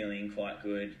is feeling quite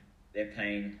good, their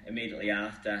pain immediately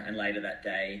after and later that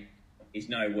day is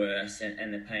no worse,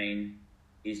 and the pain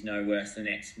is no worse the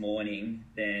next morning,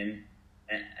 then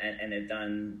and they've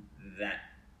done that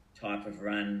type of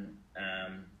run,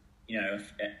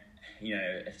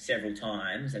 several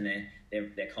times, and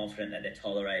they're confident that they're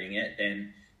tolerating it,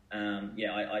 then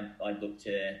I'd look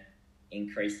to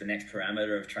increase the next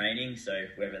parameter of training. So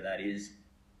whether that is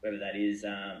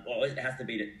it has to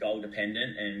be goal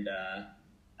dependent, and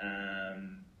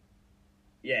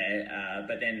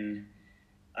but then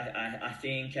I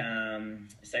think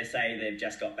say they've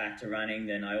just got back to running,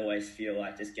 then I always feel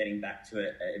like just getting back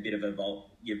to a bit of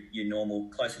your normal,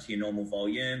 closer to your normal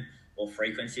volume or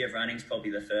frequency of running is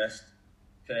probably the first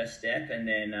step, and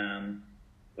then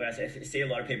whereas I see a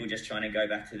lot of people just trying to go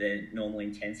back to their normal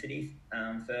intensity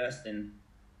first, and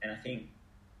I think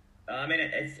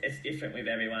it's different with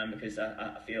everyone, because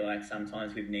I feel like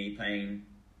sometimes with knee pain,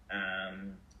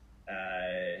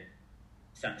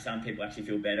 some people actually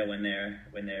feel better when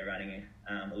they're running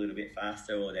a little bit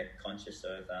faster, or they're conscious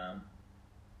of a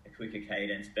quicker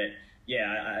cadence. But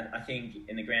I think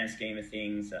in the grand scheme of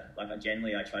things,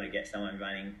 generally I try to get someone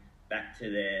running back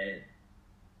to their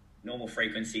normal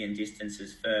frequency and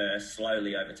distances first,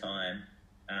 slowly over time.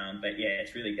 But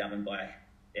it's really governed by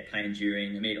their pain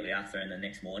during, immediately after, and the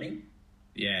next morning.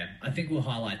 Yeah, I think we'll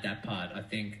highlight that part. I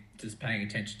think just paying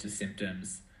attention to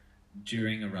symptoms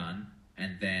during a run,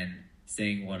 and then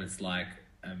seeing what it's like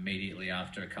immediately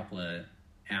after, a couple of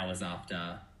hours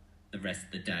after, the rest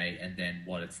of the day, and then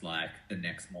what it's like the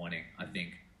next morning. I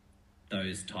think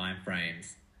those time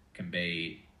frames can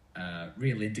be a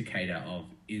real indicator of,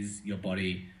 is your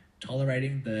body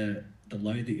tolerating the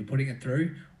load that you're putting it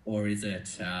through, or is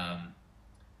it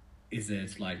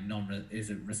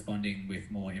responding with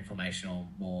more inflammation or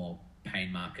more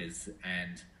pain markers?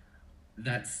 And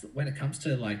that's when it comes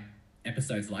to like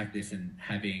episodes like this and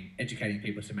educating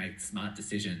people to make smart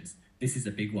decisions. This is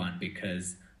a big one,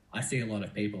 because I see a lot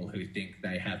of people who think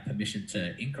they have permission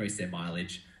to increase their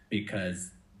mileage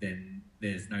because then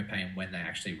there's no pain when they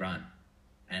actually run.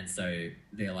 And so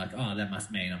they're like, oh, that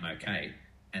must mean I'm okay.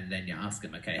 And then you ask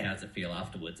them, okay, how does it feel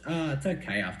afterwards? Oh, it's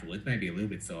okay afterwards, maybe a little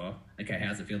bit sore. Okay, how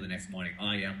does it feel the next morning?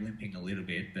 Oh, yeah, I'm limping a little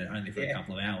bit, but only for a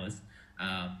couple of hours.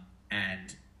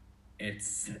 And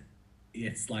it's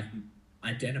like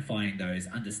identifying those,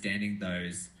 understanding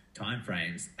those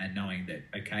timeframes, and knowing that,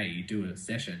 okay, you do a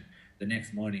session, the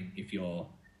next morning, if you're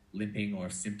limping or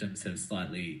if symptoms have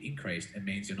slightly increased, it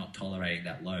means you're not tolerating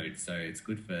that load. So it's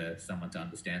good for someone to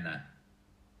understand that.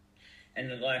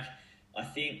 And I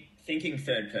think thinking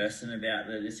third person about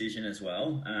the decision as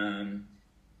well,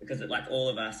 because all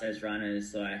of us as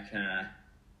runners,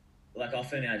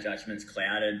 often our judgment's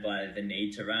clouded by the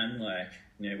need to run,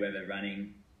 whether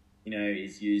running,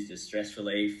 is used as stress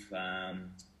relief,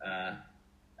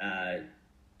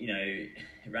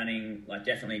 running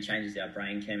definitely changes our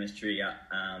brain chemistry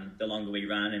the longer we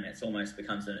run, and it's almost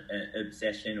becomes an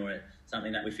obsession or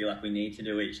something that we feel like we need to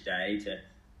do each day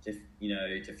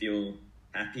to feel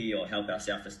happy or help our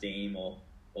self-esteem or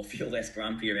feel less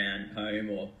grumpy around home,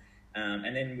 or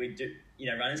and then we do,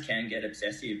 runners can get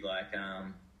obsessive,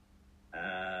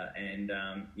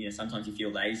 sometimes you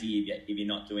feel lazy if you're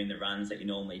not doing the runs that you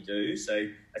normally do. So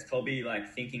it's probably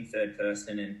thinking third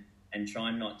person and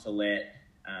trying not to let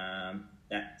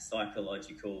that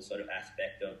psychological sort of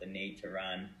aspect of the need to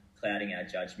run clouding our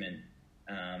judgment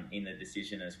in the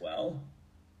decision as well.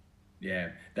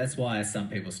 Yeah, that's why some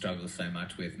people struggle so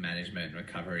much with management and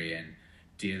recovery and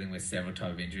dealing with several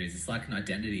types of injuries. It's like an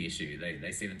identity issue.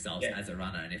 They see themselves as a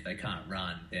runner, and if they can't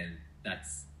run, then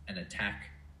that's an attack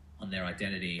on their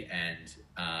identity, and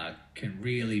can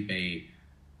really be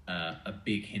a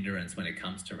big hindrance when it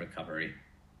comes to recovery.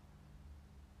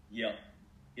 Yep.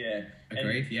 Yeah.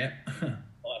 Agreed. Yeah. I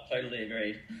totally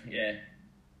agree. Yeah.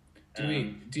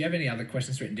 Do you have any other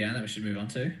questions written down that we should move on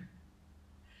to?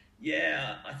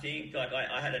 Yeah, I think like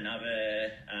I had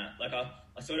another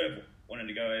I sort of wanted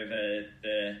to go over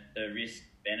the risk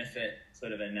benefit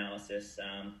sort of analysis.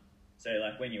 So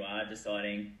like when you are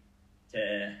deciding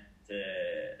to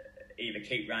either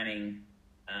keep running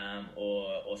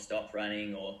or stop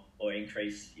running or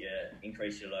increase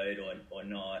your load or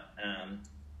not.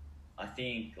 I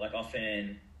think like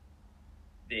often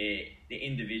the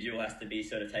individual has to be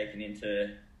sort of taken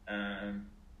into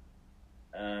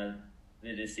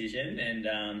the decision, and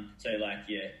so like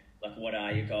what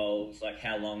are your goals, like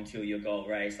how long till your goal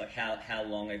race, like how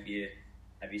long have you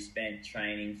spent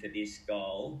training for this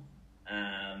goal,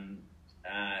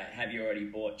 have you already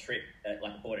bought a trip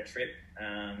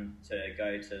to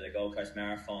go to the Gold Coast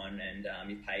Marathon, and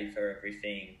you've paid for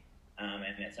everything, and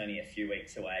it's only a few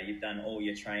weeks away, you've done all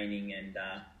your training, and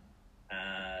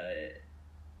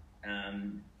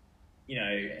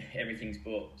everything's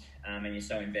booked, and you're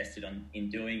so invested in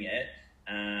doing it.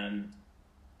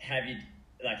 Have you,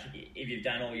 like, if you've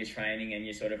done all your training and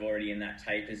you're sort of already in that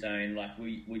taper zone, like,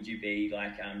 would you be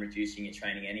like reducing your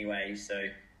training anyway? So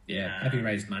have you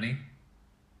raised money?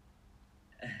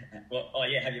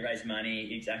 Have you raised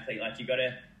money? Exactly. Like you got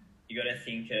to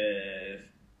think of,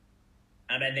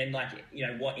 and then like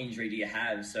what injury do you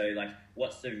have? So like,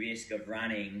 what's the risk of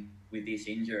running with this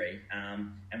injury?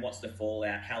 And what's the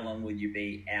fallout? How long will you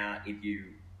be out if you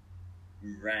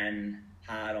ran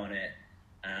hard on it?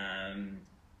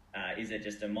 Is it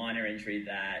just a minor injury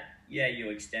that you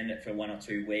extend it for 1 or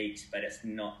 2 weeks, but it's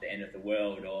not the end of the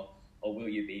world, or will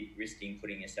you be risking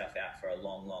putting yourself out for a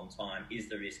long time? Is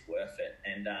the risk worth it?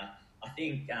 And I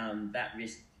think that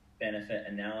risk benefit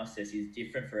analysis is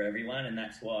different for everyone, and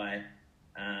that's why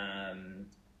I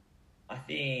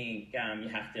think you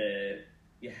have to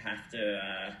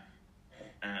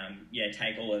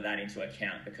take all of that into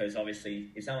account, because obviously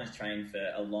if someone's trained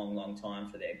for a long time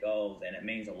for their goal, then it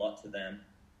means a lot to them.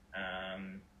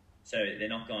 So they're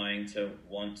not going to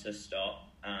want to stop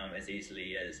as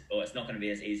easily as, or it's not going to be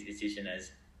as easy a decision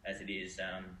as it is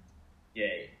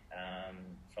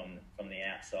from the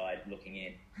outside looking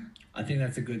in. I think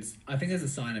that's a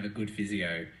sign of a good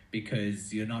physio,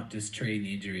 because you're not just treating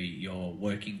the injury, you're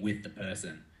working with the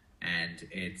person, and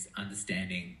it's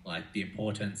understanding like the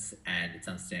importance, and it's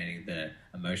understanding the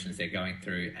emotions they're going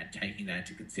through and taking that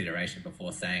into consideration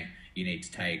before saying you need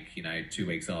to take 2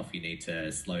 weeks off, you need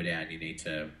to slow down, you need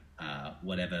to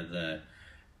whatever the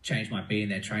change might be in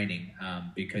their training,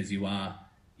 because you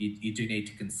do need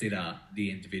to consider the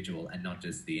individual and not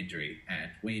just the injury. And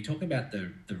when you talk about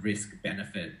the risk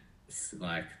benefit,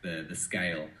 like the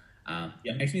scale,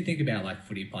 it makes me think about like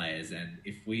footy players. And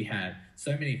if we have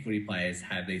so many footy players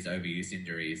have these overuse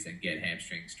injuries and get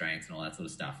hamstring strains and all that sort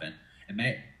of stuff, and it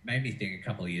made me think a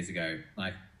couple of years ago,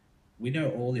 like, we know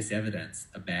all this evidence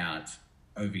about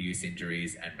overuse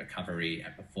injuries and recovery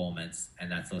and performance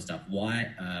and that sort of stuff.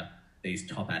 Why are these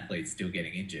top athletes still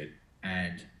getting injured?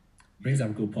 And brings up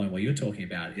a good point. What you're talking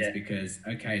about is because,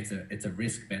 okay, it's a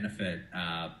risk benefit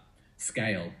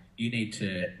scale. You need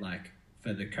to, like,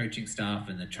 for the coaching staff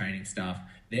and the training staff,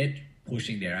 they're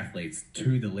pushing their athletes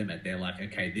to the limit. They're like,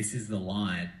 okay, this is the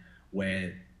line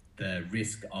where the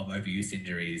risk of overuse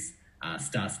injuries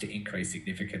starts to increase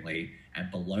significantly, and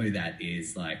below that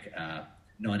is like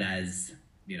not as,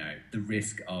 the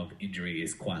risk of injury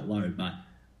is quite low, but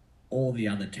all the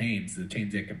other teams, the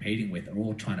teams they're competing with, are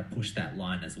all trying to push that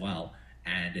line as well.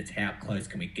 And it's how close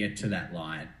can we get to that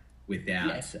line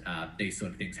without these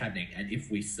sort of things happening. And if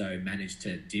we so manage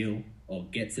to deal or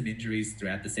get some injuries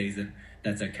throughout the season,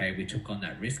 that's okay. We took on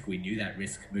that risk. We knew that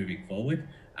risk moving forward,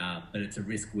 but it's a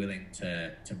risk willing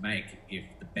to make if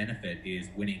the benefit is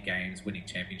winning games, winning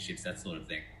championships, that sort of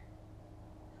thing.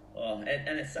 Oh,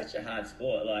 and it's such a hard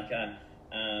sport, like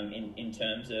in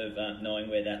terms of knowing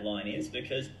where that line is,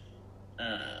 because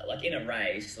like in a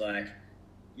race, like,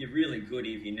 you're really good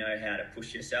if you know how to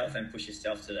push yourself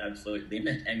to the absolute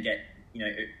limit and get,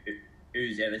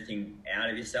 ooze everything out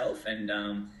of yourself and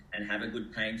have a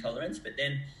good pain tolerance. But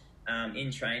then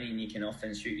in training, you can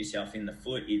often shoot yourself in the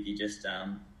foot if you're just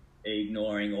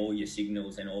ignoring all your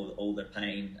signals and all the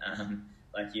pain.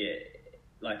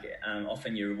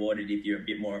 Often you're rewarded if you're a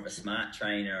bit more of a smart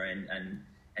trainer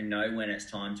and know when it's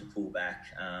time to pull back.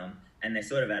 And they're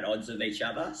sort of at odds of each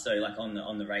other. So like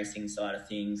on the racing side of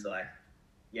things, like,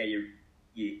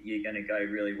 you're going to go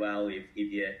really well if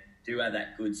you do have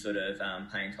that good sort of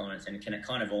pain tolerance and can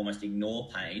kind of almost ignore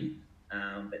pain.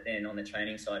 But then on the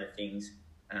training side of things,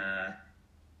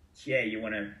 you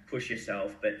want to push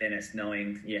yourself, but then it's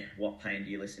knowing, what pain do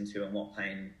you listen to and what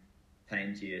pain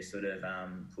pain to sort of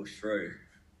push through.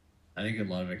 I think a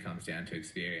lot of it comes down to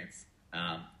experience.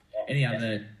 Any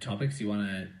other topics you want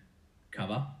to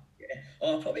cover? Yeah.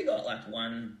 Oh, I've probably got like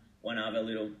one other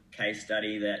little case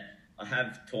study that I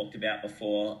have talked about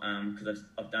before, because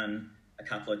I've done a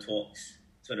couple of talks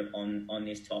sort of on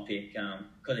this topic,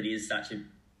 because it is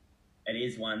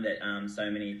one that so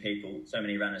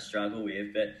many runners struggle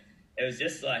with. But it was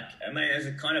just like, I mean, it was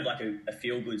kind of like a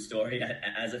feel-good story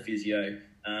as a physio.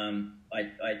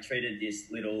 I treated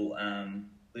this little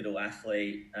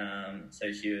athlete.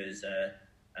 So she was a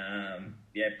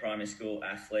primary school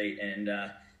athlete, and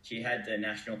she had the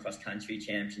National Cross Country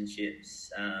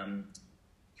Championships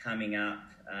coming up.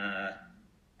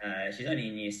 She's only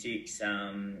in year 6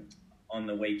 on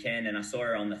the weekend, and I saw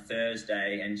her on the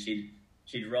Thursday, and she'd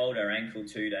rolled her ankle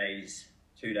 2 days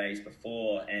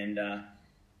before, and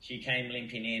she came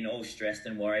limping in all stressed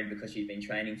and worried because she'd been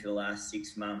training for the last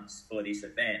 6 months for this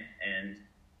event, and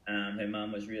her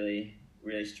mum was really,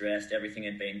 really stressed. Everything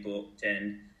had been booked,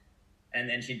 and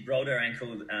then she'd rolled her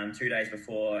ankle 2 days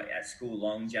before at school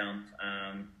long jump.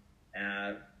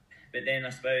 But then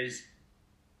I suppose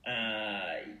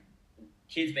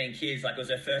kids being kids, like, it was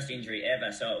her first injury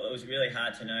ever, so it was really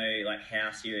hard to know like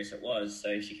how serious it was.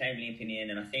 So she came limping in,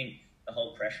 and I think the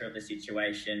whole pressure of the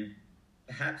situation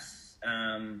perhaps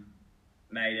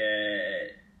made her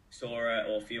sore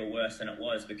or feel worse than it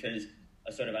was, because I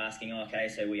was sort of asking, okay,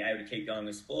 so were you able to keep going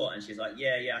with sport? And she's like,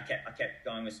 yeah, I kept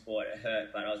going with sport. It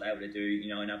hurt, but I was able to do,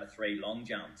 another 3 long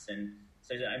jumps. And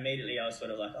so immediately I was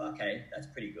sort of like, oh, okay, that's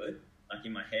pretty good, like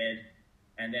in my head.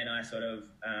 And then I sort of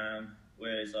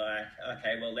was like,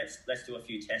 okay, well, let's do a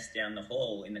few tests down the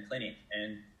hall in the clinic,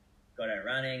 and got her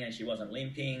running, and she wasn't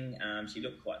limping. She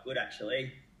looked quite good,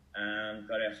 actually.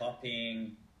 Got her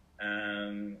hopping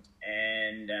and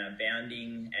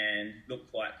bounding, and looked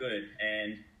quite good.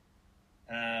 And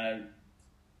I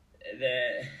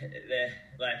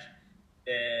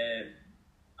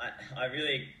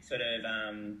really sort of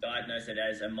diagnosed it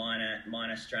as a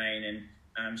minor strain,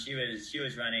 and she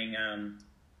was running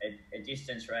a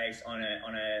distance race on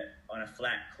a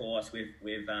flat course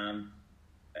with a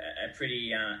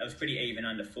pretty it was pretty even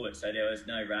underfoot, so there was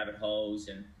no rabbit holes,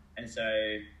 and so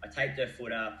I taped her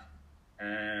foot up,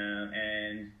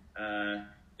 and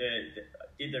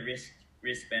did the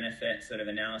risk benefit sort of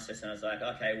analysis, and I was like,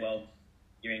 okay, well,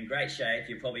 you're in great shape.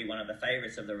 You're probably one of the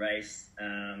favourites of the race.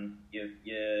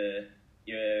 You're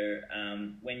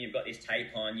when you've got this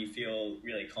tape on, you feel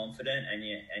really confident,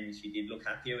 and she did look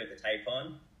happier with the tape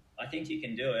on. I think you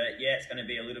can do it. Yeah, it's going to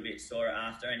be a little bit sore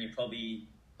after, and you're probably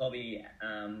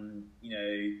going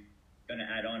to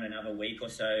add on another week or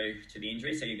so to the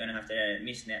injury. So you're going to have to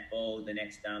miss netball the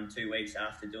next 2 weeks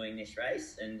after doing this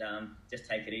race, and just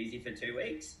take it easy for 2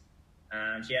 weeks.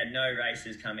 She had no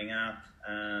races coming up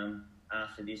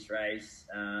after this race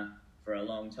for a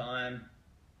long time.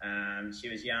 She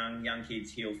was young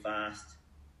kids heal fast,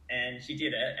 and she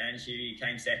did it, and she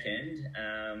came second,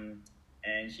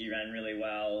 and she ran really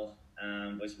well.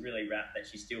 Was really rapt that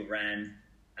she still ran.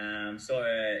 Saw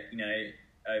her,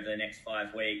 over the next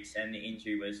 5 weeks, and the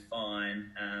injury was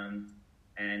fine,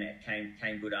 and it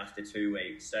came good after 2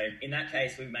 weeks. So in that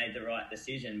case, we made the right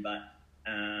decision, but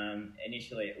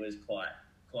initially it was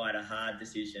quite a hard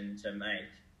decision to make.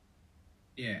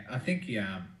 Yeah, I think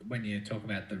when you talk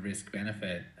about the risk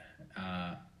benefit,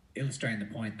 illustrating the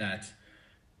point that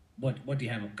what do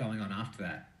you have going on after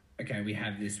that? Okay, we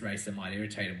have this race that might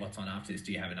irritate it. What's on after this?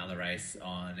 Do you have another race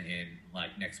on in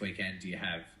like next weekend? Do you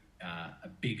have a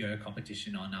bigger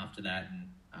competition on after that? And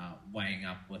weighing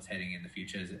up what's heading in the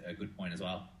future is a good point as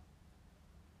well.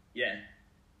 Yeah,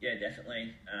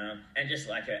 definitely. And just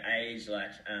like her age,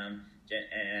 and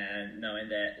knowing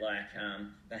that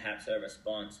perhaps her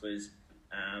response was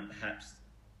perhaps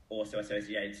also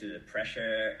associated to the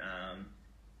pressure,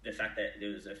 the fact that there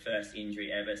was her first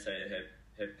injury ever, so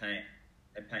her pain,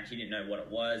 she didn't know what it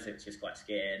was. It was just quite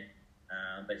scared.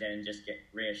 But then just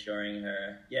reassuring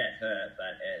her, yeah, it hurt,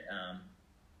 but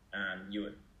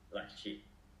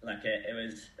it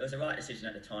was the right decision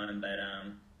at the time. But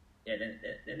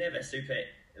they're never super.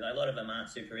 A lot of them aren't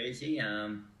super easy.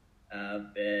 And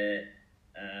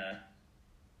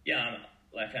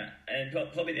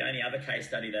probably the only other case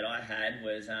study that I had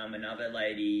was another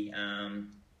lady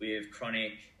with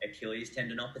chronic Achilles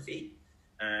tendinopathy.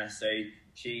 So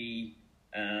she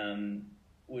I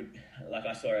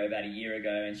saw her about a year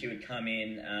ago, and she would come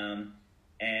in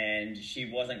and she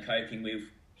wasn't coping with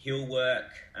hill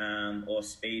work or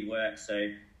speed work. So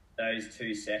those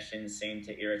 2 sessions seemed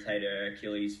to irritate her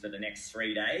Achilles for the next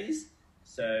 3 days.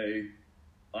 So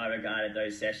I regarded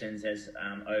those sessions as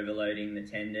overloading the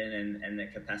tendon and the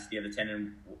capacity of the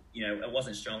tendon. You know, it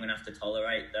wasn't strong enough to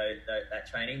tolerate that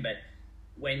training. But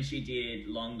when she did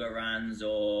longer runs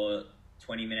or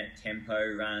 20-minute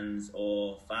tempo runs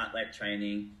or fartlek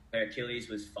training, her Achilles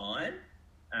was fine.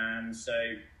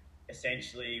 So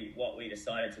essentially what we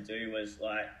decided to do was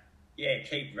like, yeah,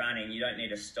 keep running. You don't need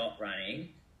to stop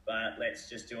running, but let's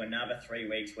just do another 3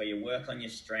 weeks where you work on your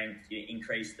strength, you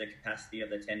increase the capacity of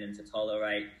the tendon to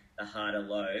tolerate the harder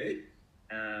load.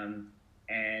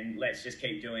 And let's just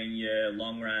keep doing your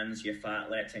long runs, your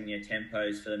fartleks and your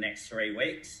tempos for the next 3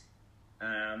 weeks.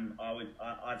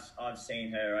 I've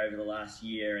seen her over the last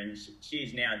year, and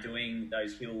she's now doing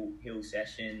those hill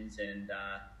sessions, and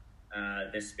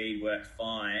the speed worked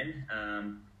fine.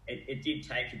 It did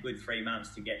take a good 3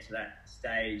 months to get to that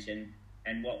stage, and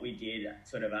what we did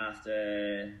sort of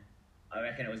after, I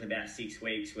reckon it was about 6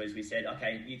 weeks, was we said,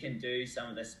 okay, you can do some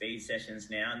of the speed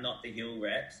sessions now, not the hill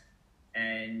reps,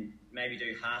 and maybe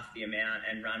do half the amount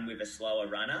and run with a slower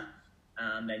runner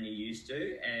than you used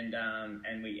to,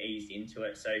 and we eased into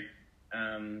it. So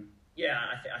I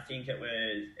think it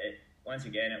was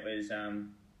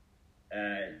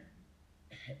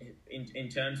in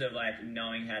terms of like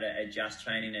knowing how to adjust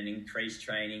training and increase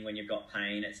training when you've got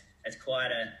pain. It's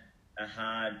quite a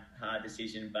hard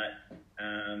decision, but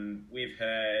with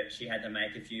her, she had to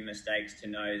make a few mistakes to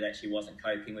know that she wasn't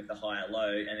coping with the higher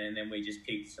load, and then we just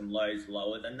picked some loads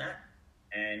lower than that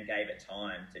and gave it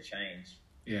time to change.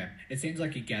 Yeah, it seems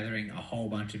like you're gathering a whole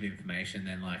bunch of information,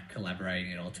 then like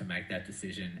collaborating it all to make that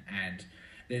decision. And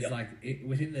there's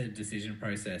within the decision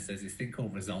process, there's this thing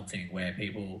called resulting, where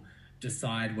people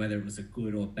decide whether it was a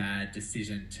good or bad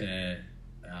decision to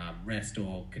rest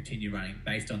or continue running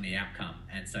based on the outcome.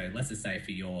 And so let's just say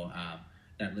for your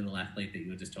that little athlete that you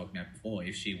were just talking about before,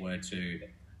 if she were to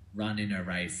run in a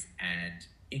race and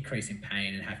increase in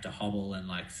pain and have to hobble and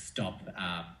like stop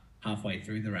halfway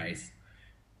through the race,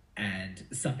 and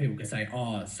some people could say,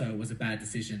 oh, so it was a bad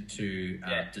decision to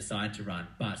decide to run,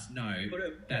 but no,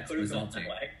 that's resulting.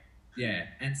 Yeah,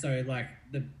 and so like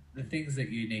the things that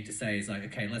you need to say is like,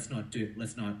 okay, let's not do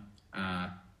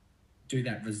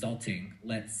that resulting.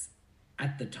 Let's,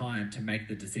 at the time to make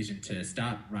the decision to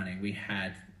start running, we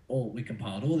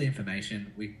compiled all the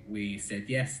information. We said,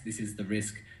 yes, this is the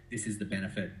risk, this is the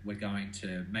benefit. We're going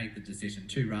to make the decision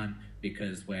to run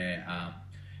because we're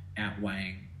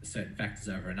outweighing certain factors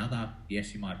over another.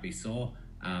 Yes, you might be sore,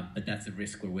 but that's a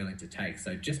risk we're willing to take.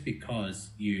 So just because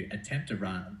you attempt to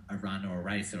run or a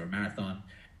race or a marathon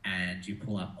and you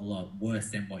pull up a lot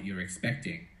worse than what you're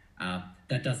expecting,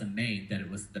 that doesn't mean that it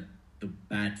was the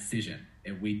bad decision.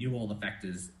 We knew all the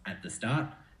factors at the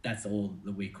start. That's all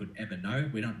that we could ever know.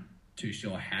 We're not too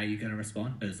sure how you're going to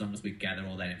respond, but as long as we gather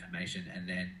all that information, and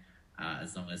then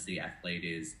as long as the athlete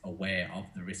is aware of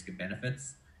the risk and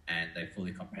benefits and they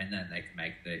fully comprehend that and they can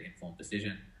make the informed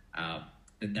decision,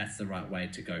 then that's the right way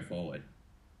to go forward.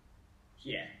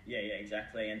 Yeah,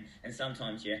 exactly. And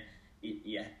sometimes you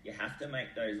have to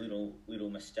make those little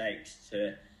mistakes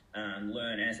to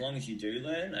learn. And as long as you do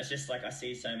learn, it's just like I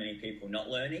see so many people not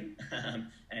learning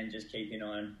and just keeping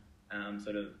on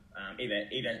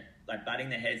either like butting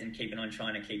their heads and keeping on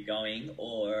trying to keep going,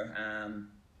 or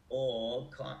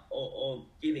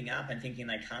giving up and thinking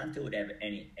they can't do it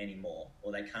anymore,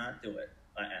 or they can't do it.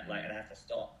 Like I have to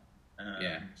stop.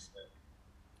 I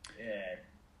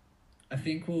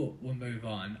think we'll move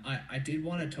on. I did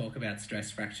want to talk about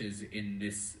stress fractures in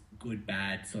this good,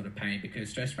 bad sort of pain, because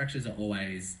stress fractures are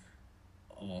always,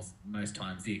 or most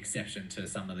times, the exception to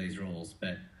some of these rules.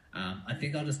 But I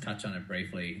think I'll just touch on it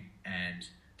briefly and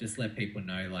just let people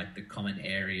know like the common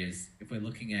areas. If we're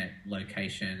looking at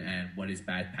location and what is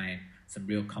bad pain, some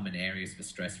real common areas for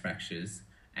stress fractures.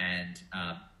 And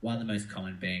one of the most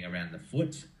common being around the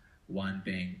foot, one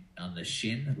being on the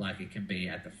shin, like it can be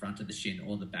at the front of the shin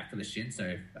or the back of the shin.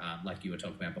 So like you were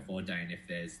talking about before, Dane, if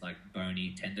there's like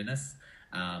bony tenderness,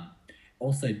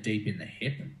 also deep in the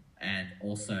hip, and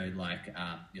also like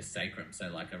your sacrum. So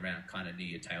like around kind of near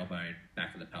your tailbone,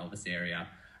 back of the pelvis area,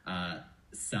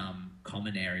 some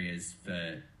common areas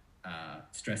for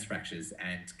stress fractures,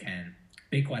 and can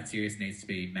be quite serious, needs to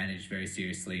be managed very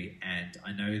seriously. And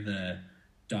I know the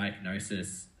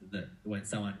diagnosis, that when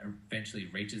someone eventually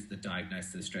reaches the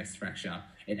diagnosis of stress fracture,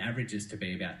 it averages to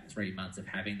be about 3 months of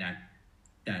having that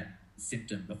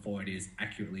symptom before it is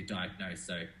accurately diagnosed.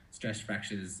 So stress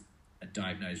fractures are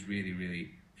diagnosed really,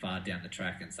 really far down the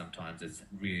track, and sometimes it's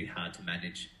really hard to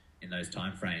manage in those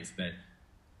time frames. But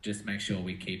just make sure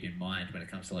we keep in mind when it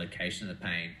comes to location of the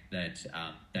pain that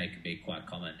they can be quite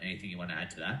common. Anything you want to add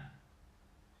to that?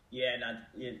 Yeah, no,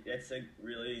 yeah, that's a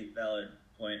really valid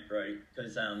point, bro.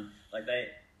 Because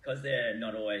because they're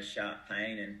not always sharp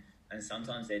pain, and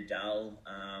sometimes they're dull,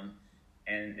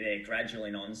 and they're gradual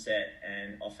in onset,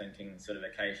 and often can sort of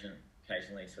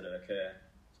occasionally sort of occur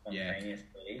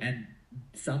spontaneously. And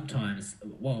sometimes,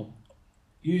 well,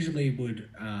 usually would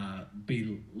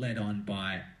be led on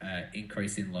by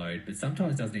increase in load, but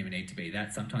sometimes doesn't even need to be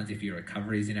that. Sometimes if your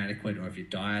recovery is inadequate, or if your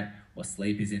diet or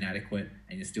sleep is inadequate,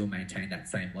 and you still maintain that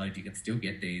same load, you can still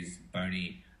get these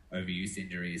bony overuse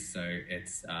injuries. So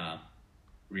it's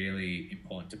really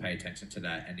important to pay attention to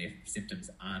that. And if symptoms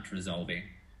aren't resolving,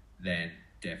 then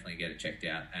definitely get it checked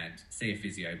out and see a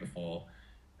physio before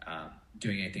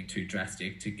doing anything too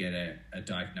drastic to get a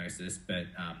diagnosis. But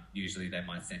usually they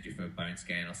might send you for a bone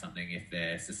scan or something if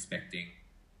they're suspecting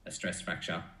a stress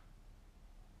fracture.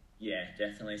 Yeah,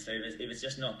 definitely. So if it's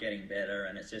just not getting better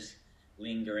and it's just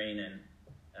lingering and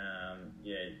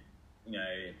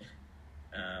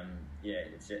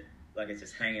it's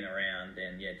just hanging around,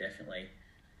 then yeah, definitely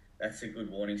that's a good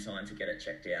warning sign to get it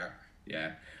checked out.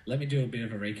 Yeah. Let me do a bit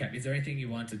of a recap. Is there anything you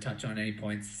want to touch on, any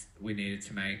points we needed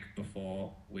to make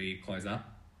before we close up?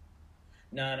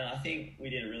 No, I think we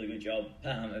did a really good job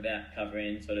about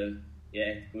covering sort of,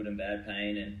 good and bad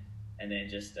pain, and then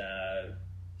just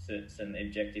some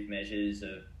objective measures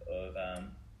of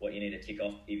what you need to tick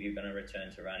off if you're going to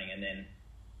return to running, and then,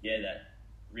 that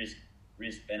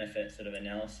risk-benefit sort of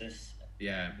analysis.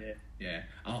 Yeah.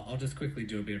 I'll just quickly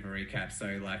do a bit of a recap.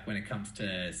 So like when it comes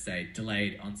to, say,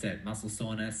 delayed onset muscle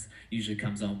soreness, usually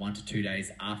comes on 1 to 2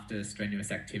 days after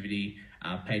strenuous activity.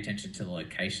 Pay attention to the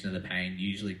location of the pain.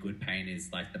 Usually good pain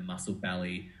is like the muscle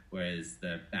belly, whereas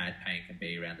the bad pain can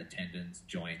be around the tendons,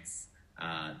 joints,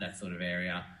 that sort of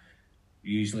area.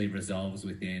 Usually resolves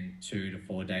within 2 to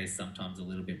 4 days, sometimes a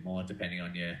little bit more depending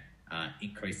on your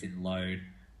increase in load.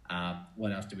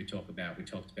 What else did we talk about? We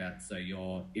talked about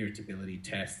your irritability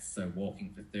tests, so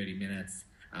walking for 30 minutes.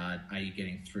 Are you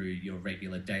getting through your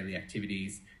regular daily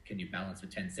activities? Can you balance for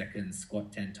 10 seconds,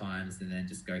 squat 10 times, and then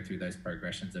just go through those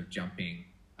progressions of jumping,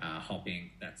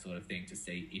 hopping, that sort of thing, to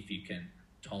see if you can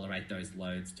tolerate those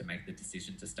loads to make the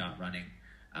decision to start running.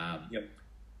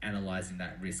 Analysing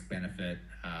that risk-benefit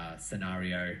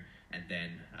scenario, and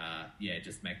then,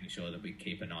 just making sure that we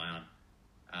keep an eye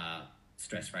on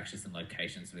stress fractures and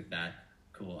locations with that.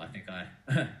 Cool. I think I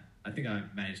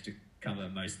managed to cover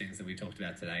most things that we talked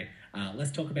about today.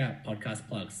 Let's talk about podcast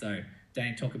plugs. So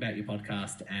Dane, talk about your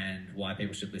podcast and why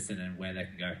people should listen and where they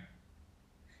can go.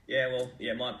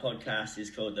 My podcast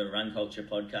is called the Run Culture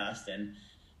Podcast, and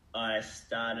I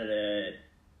started it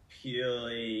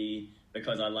purely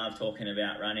because I love talking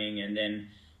about running, and then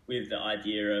with the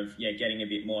idea of getting a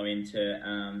bit more into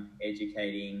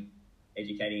educating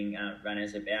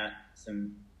runners about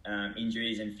some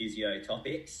injuries and physio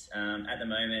topics. At the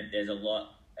moment, there's a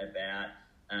lot about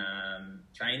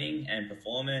training and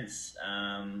performance,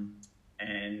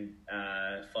 and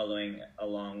following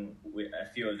along with a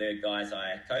few of the guys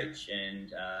I coach,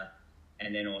 and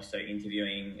then also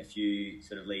interviewing a few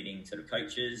sort of leading sort of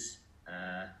coaches,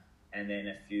 and then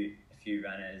a few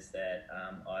runners that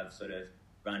I've sort of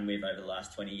run with over the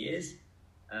last 20 years.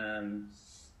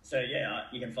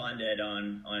 You can find it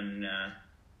on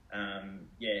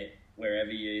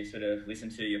wherever you sort of listen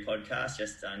to your podcast,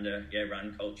 just under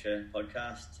Run Culture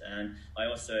Podcast. And I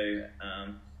also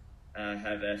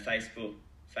have a Facebook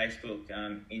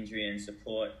injury and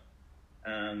support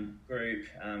group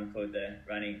called the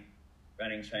Running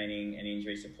Training and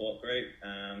Injury Support Group.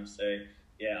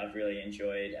 I've really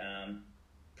enjoyed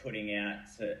putting out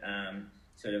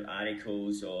sort of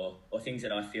articles or things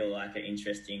that I feel like are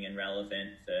interesting and relevant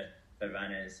for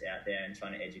runners out there, and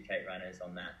trying to educate runners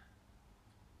on that.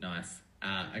 Nice.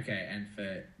 Okay, and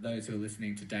for those who are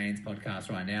listening to Dane's podcast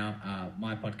right now,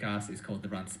 my podcast is called the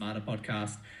Run Smarter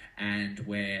Podcast, and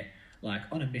we're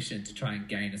on a mission to try and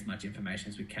gain as much information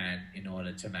as we can in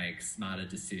order to make smarter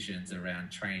decisions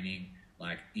around training,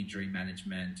 like injury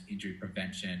management, injury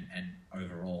prevention, and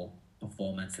overall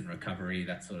performance and recovery,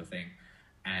 that sort of thing.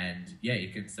 And you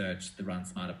can search the Run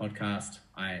Smarter Podcast.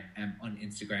 I am on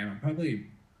Instagram. I'm probably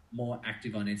more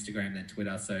active on Instagram than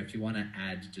Twitter, so if you want to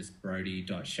add, just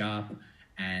brody.sharp.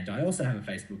 And I also have a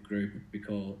Facebook group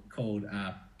called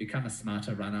Become a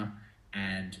Smarter Runner,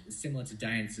 and similar to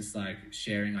Dane's, just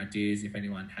sharing ideas if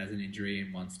anyone has an injury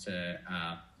and wants to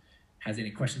has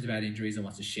any questions about injuries or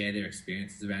wants to share their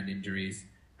experiences around injuries.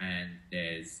 And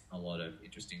there's a lot of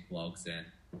interesting blogs and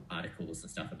articles and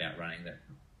stuff about running that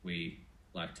we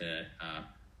like to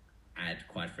add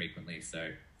quite frequently. So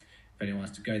if anyone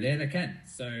wants to go there, they can.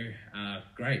 So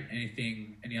great.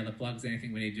 Any other plugs,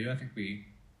 anything we need to do? I think we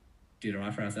did all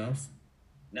right for ourselves.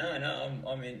 No,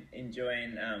 I'm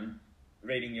enjoying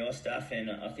reading your stuff, and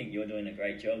I think you're doing a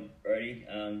great job, Brody,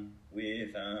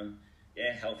 with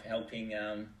helping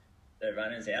the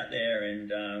runners out there,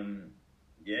 and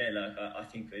I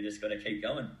think we just got to keep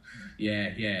going.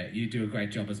 Yeah, you do a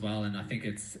great job as well, and I think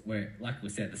we're like we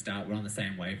said at the start, we're on the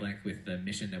same wavelength with the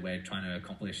mission that we're trying to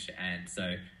accomplish, and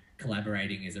so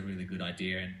collaborating is a really good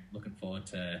idea, and looking forward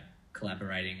to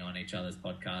collaborating on each other's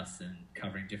podcasts and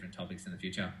covering different topics in the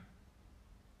future.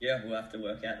 Yeah, we'll have to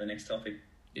work out the next topic.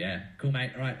 Yeah, cool,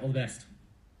 mate. All right, all the best.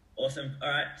 Awesome. All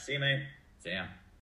right, see you, mate. See ya.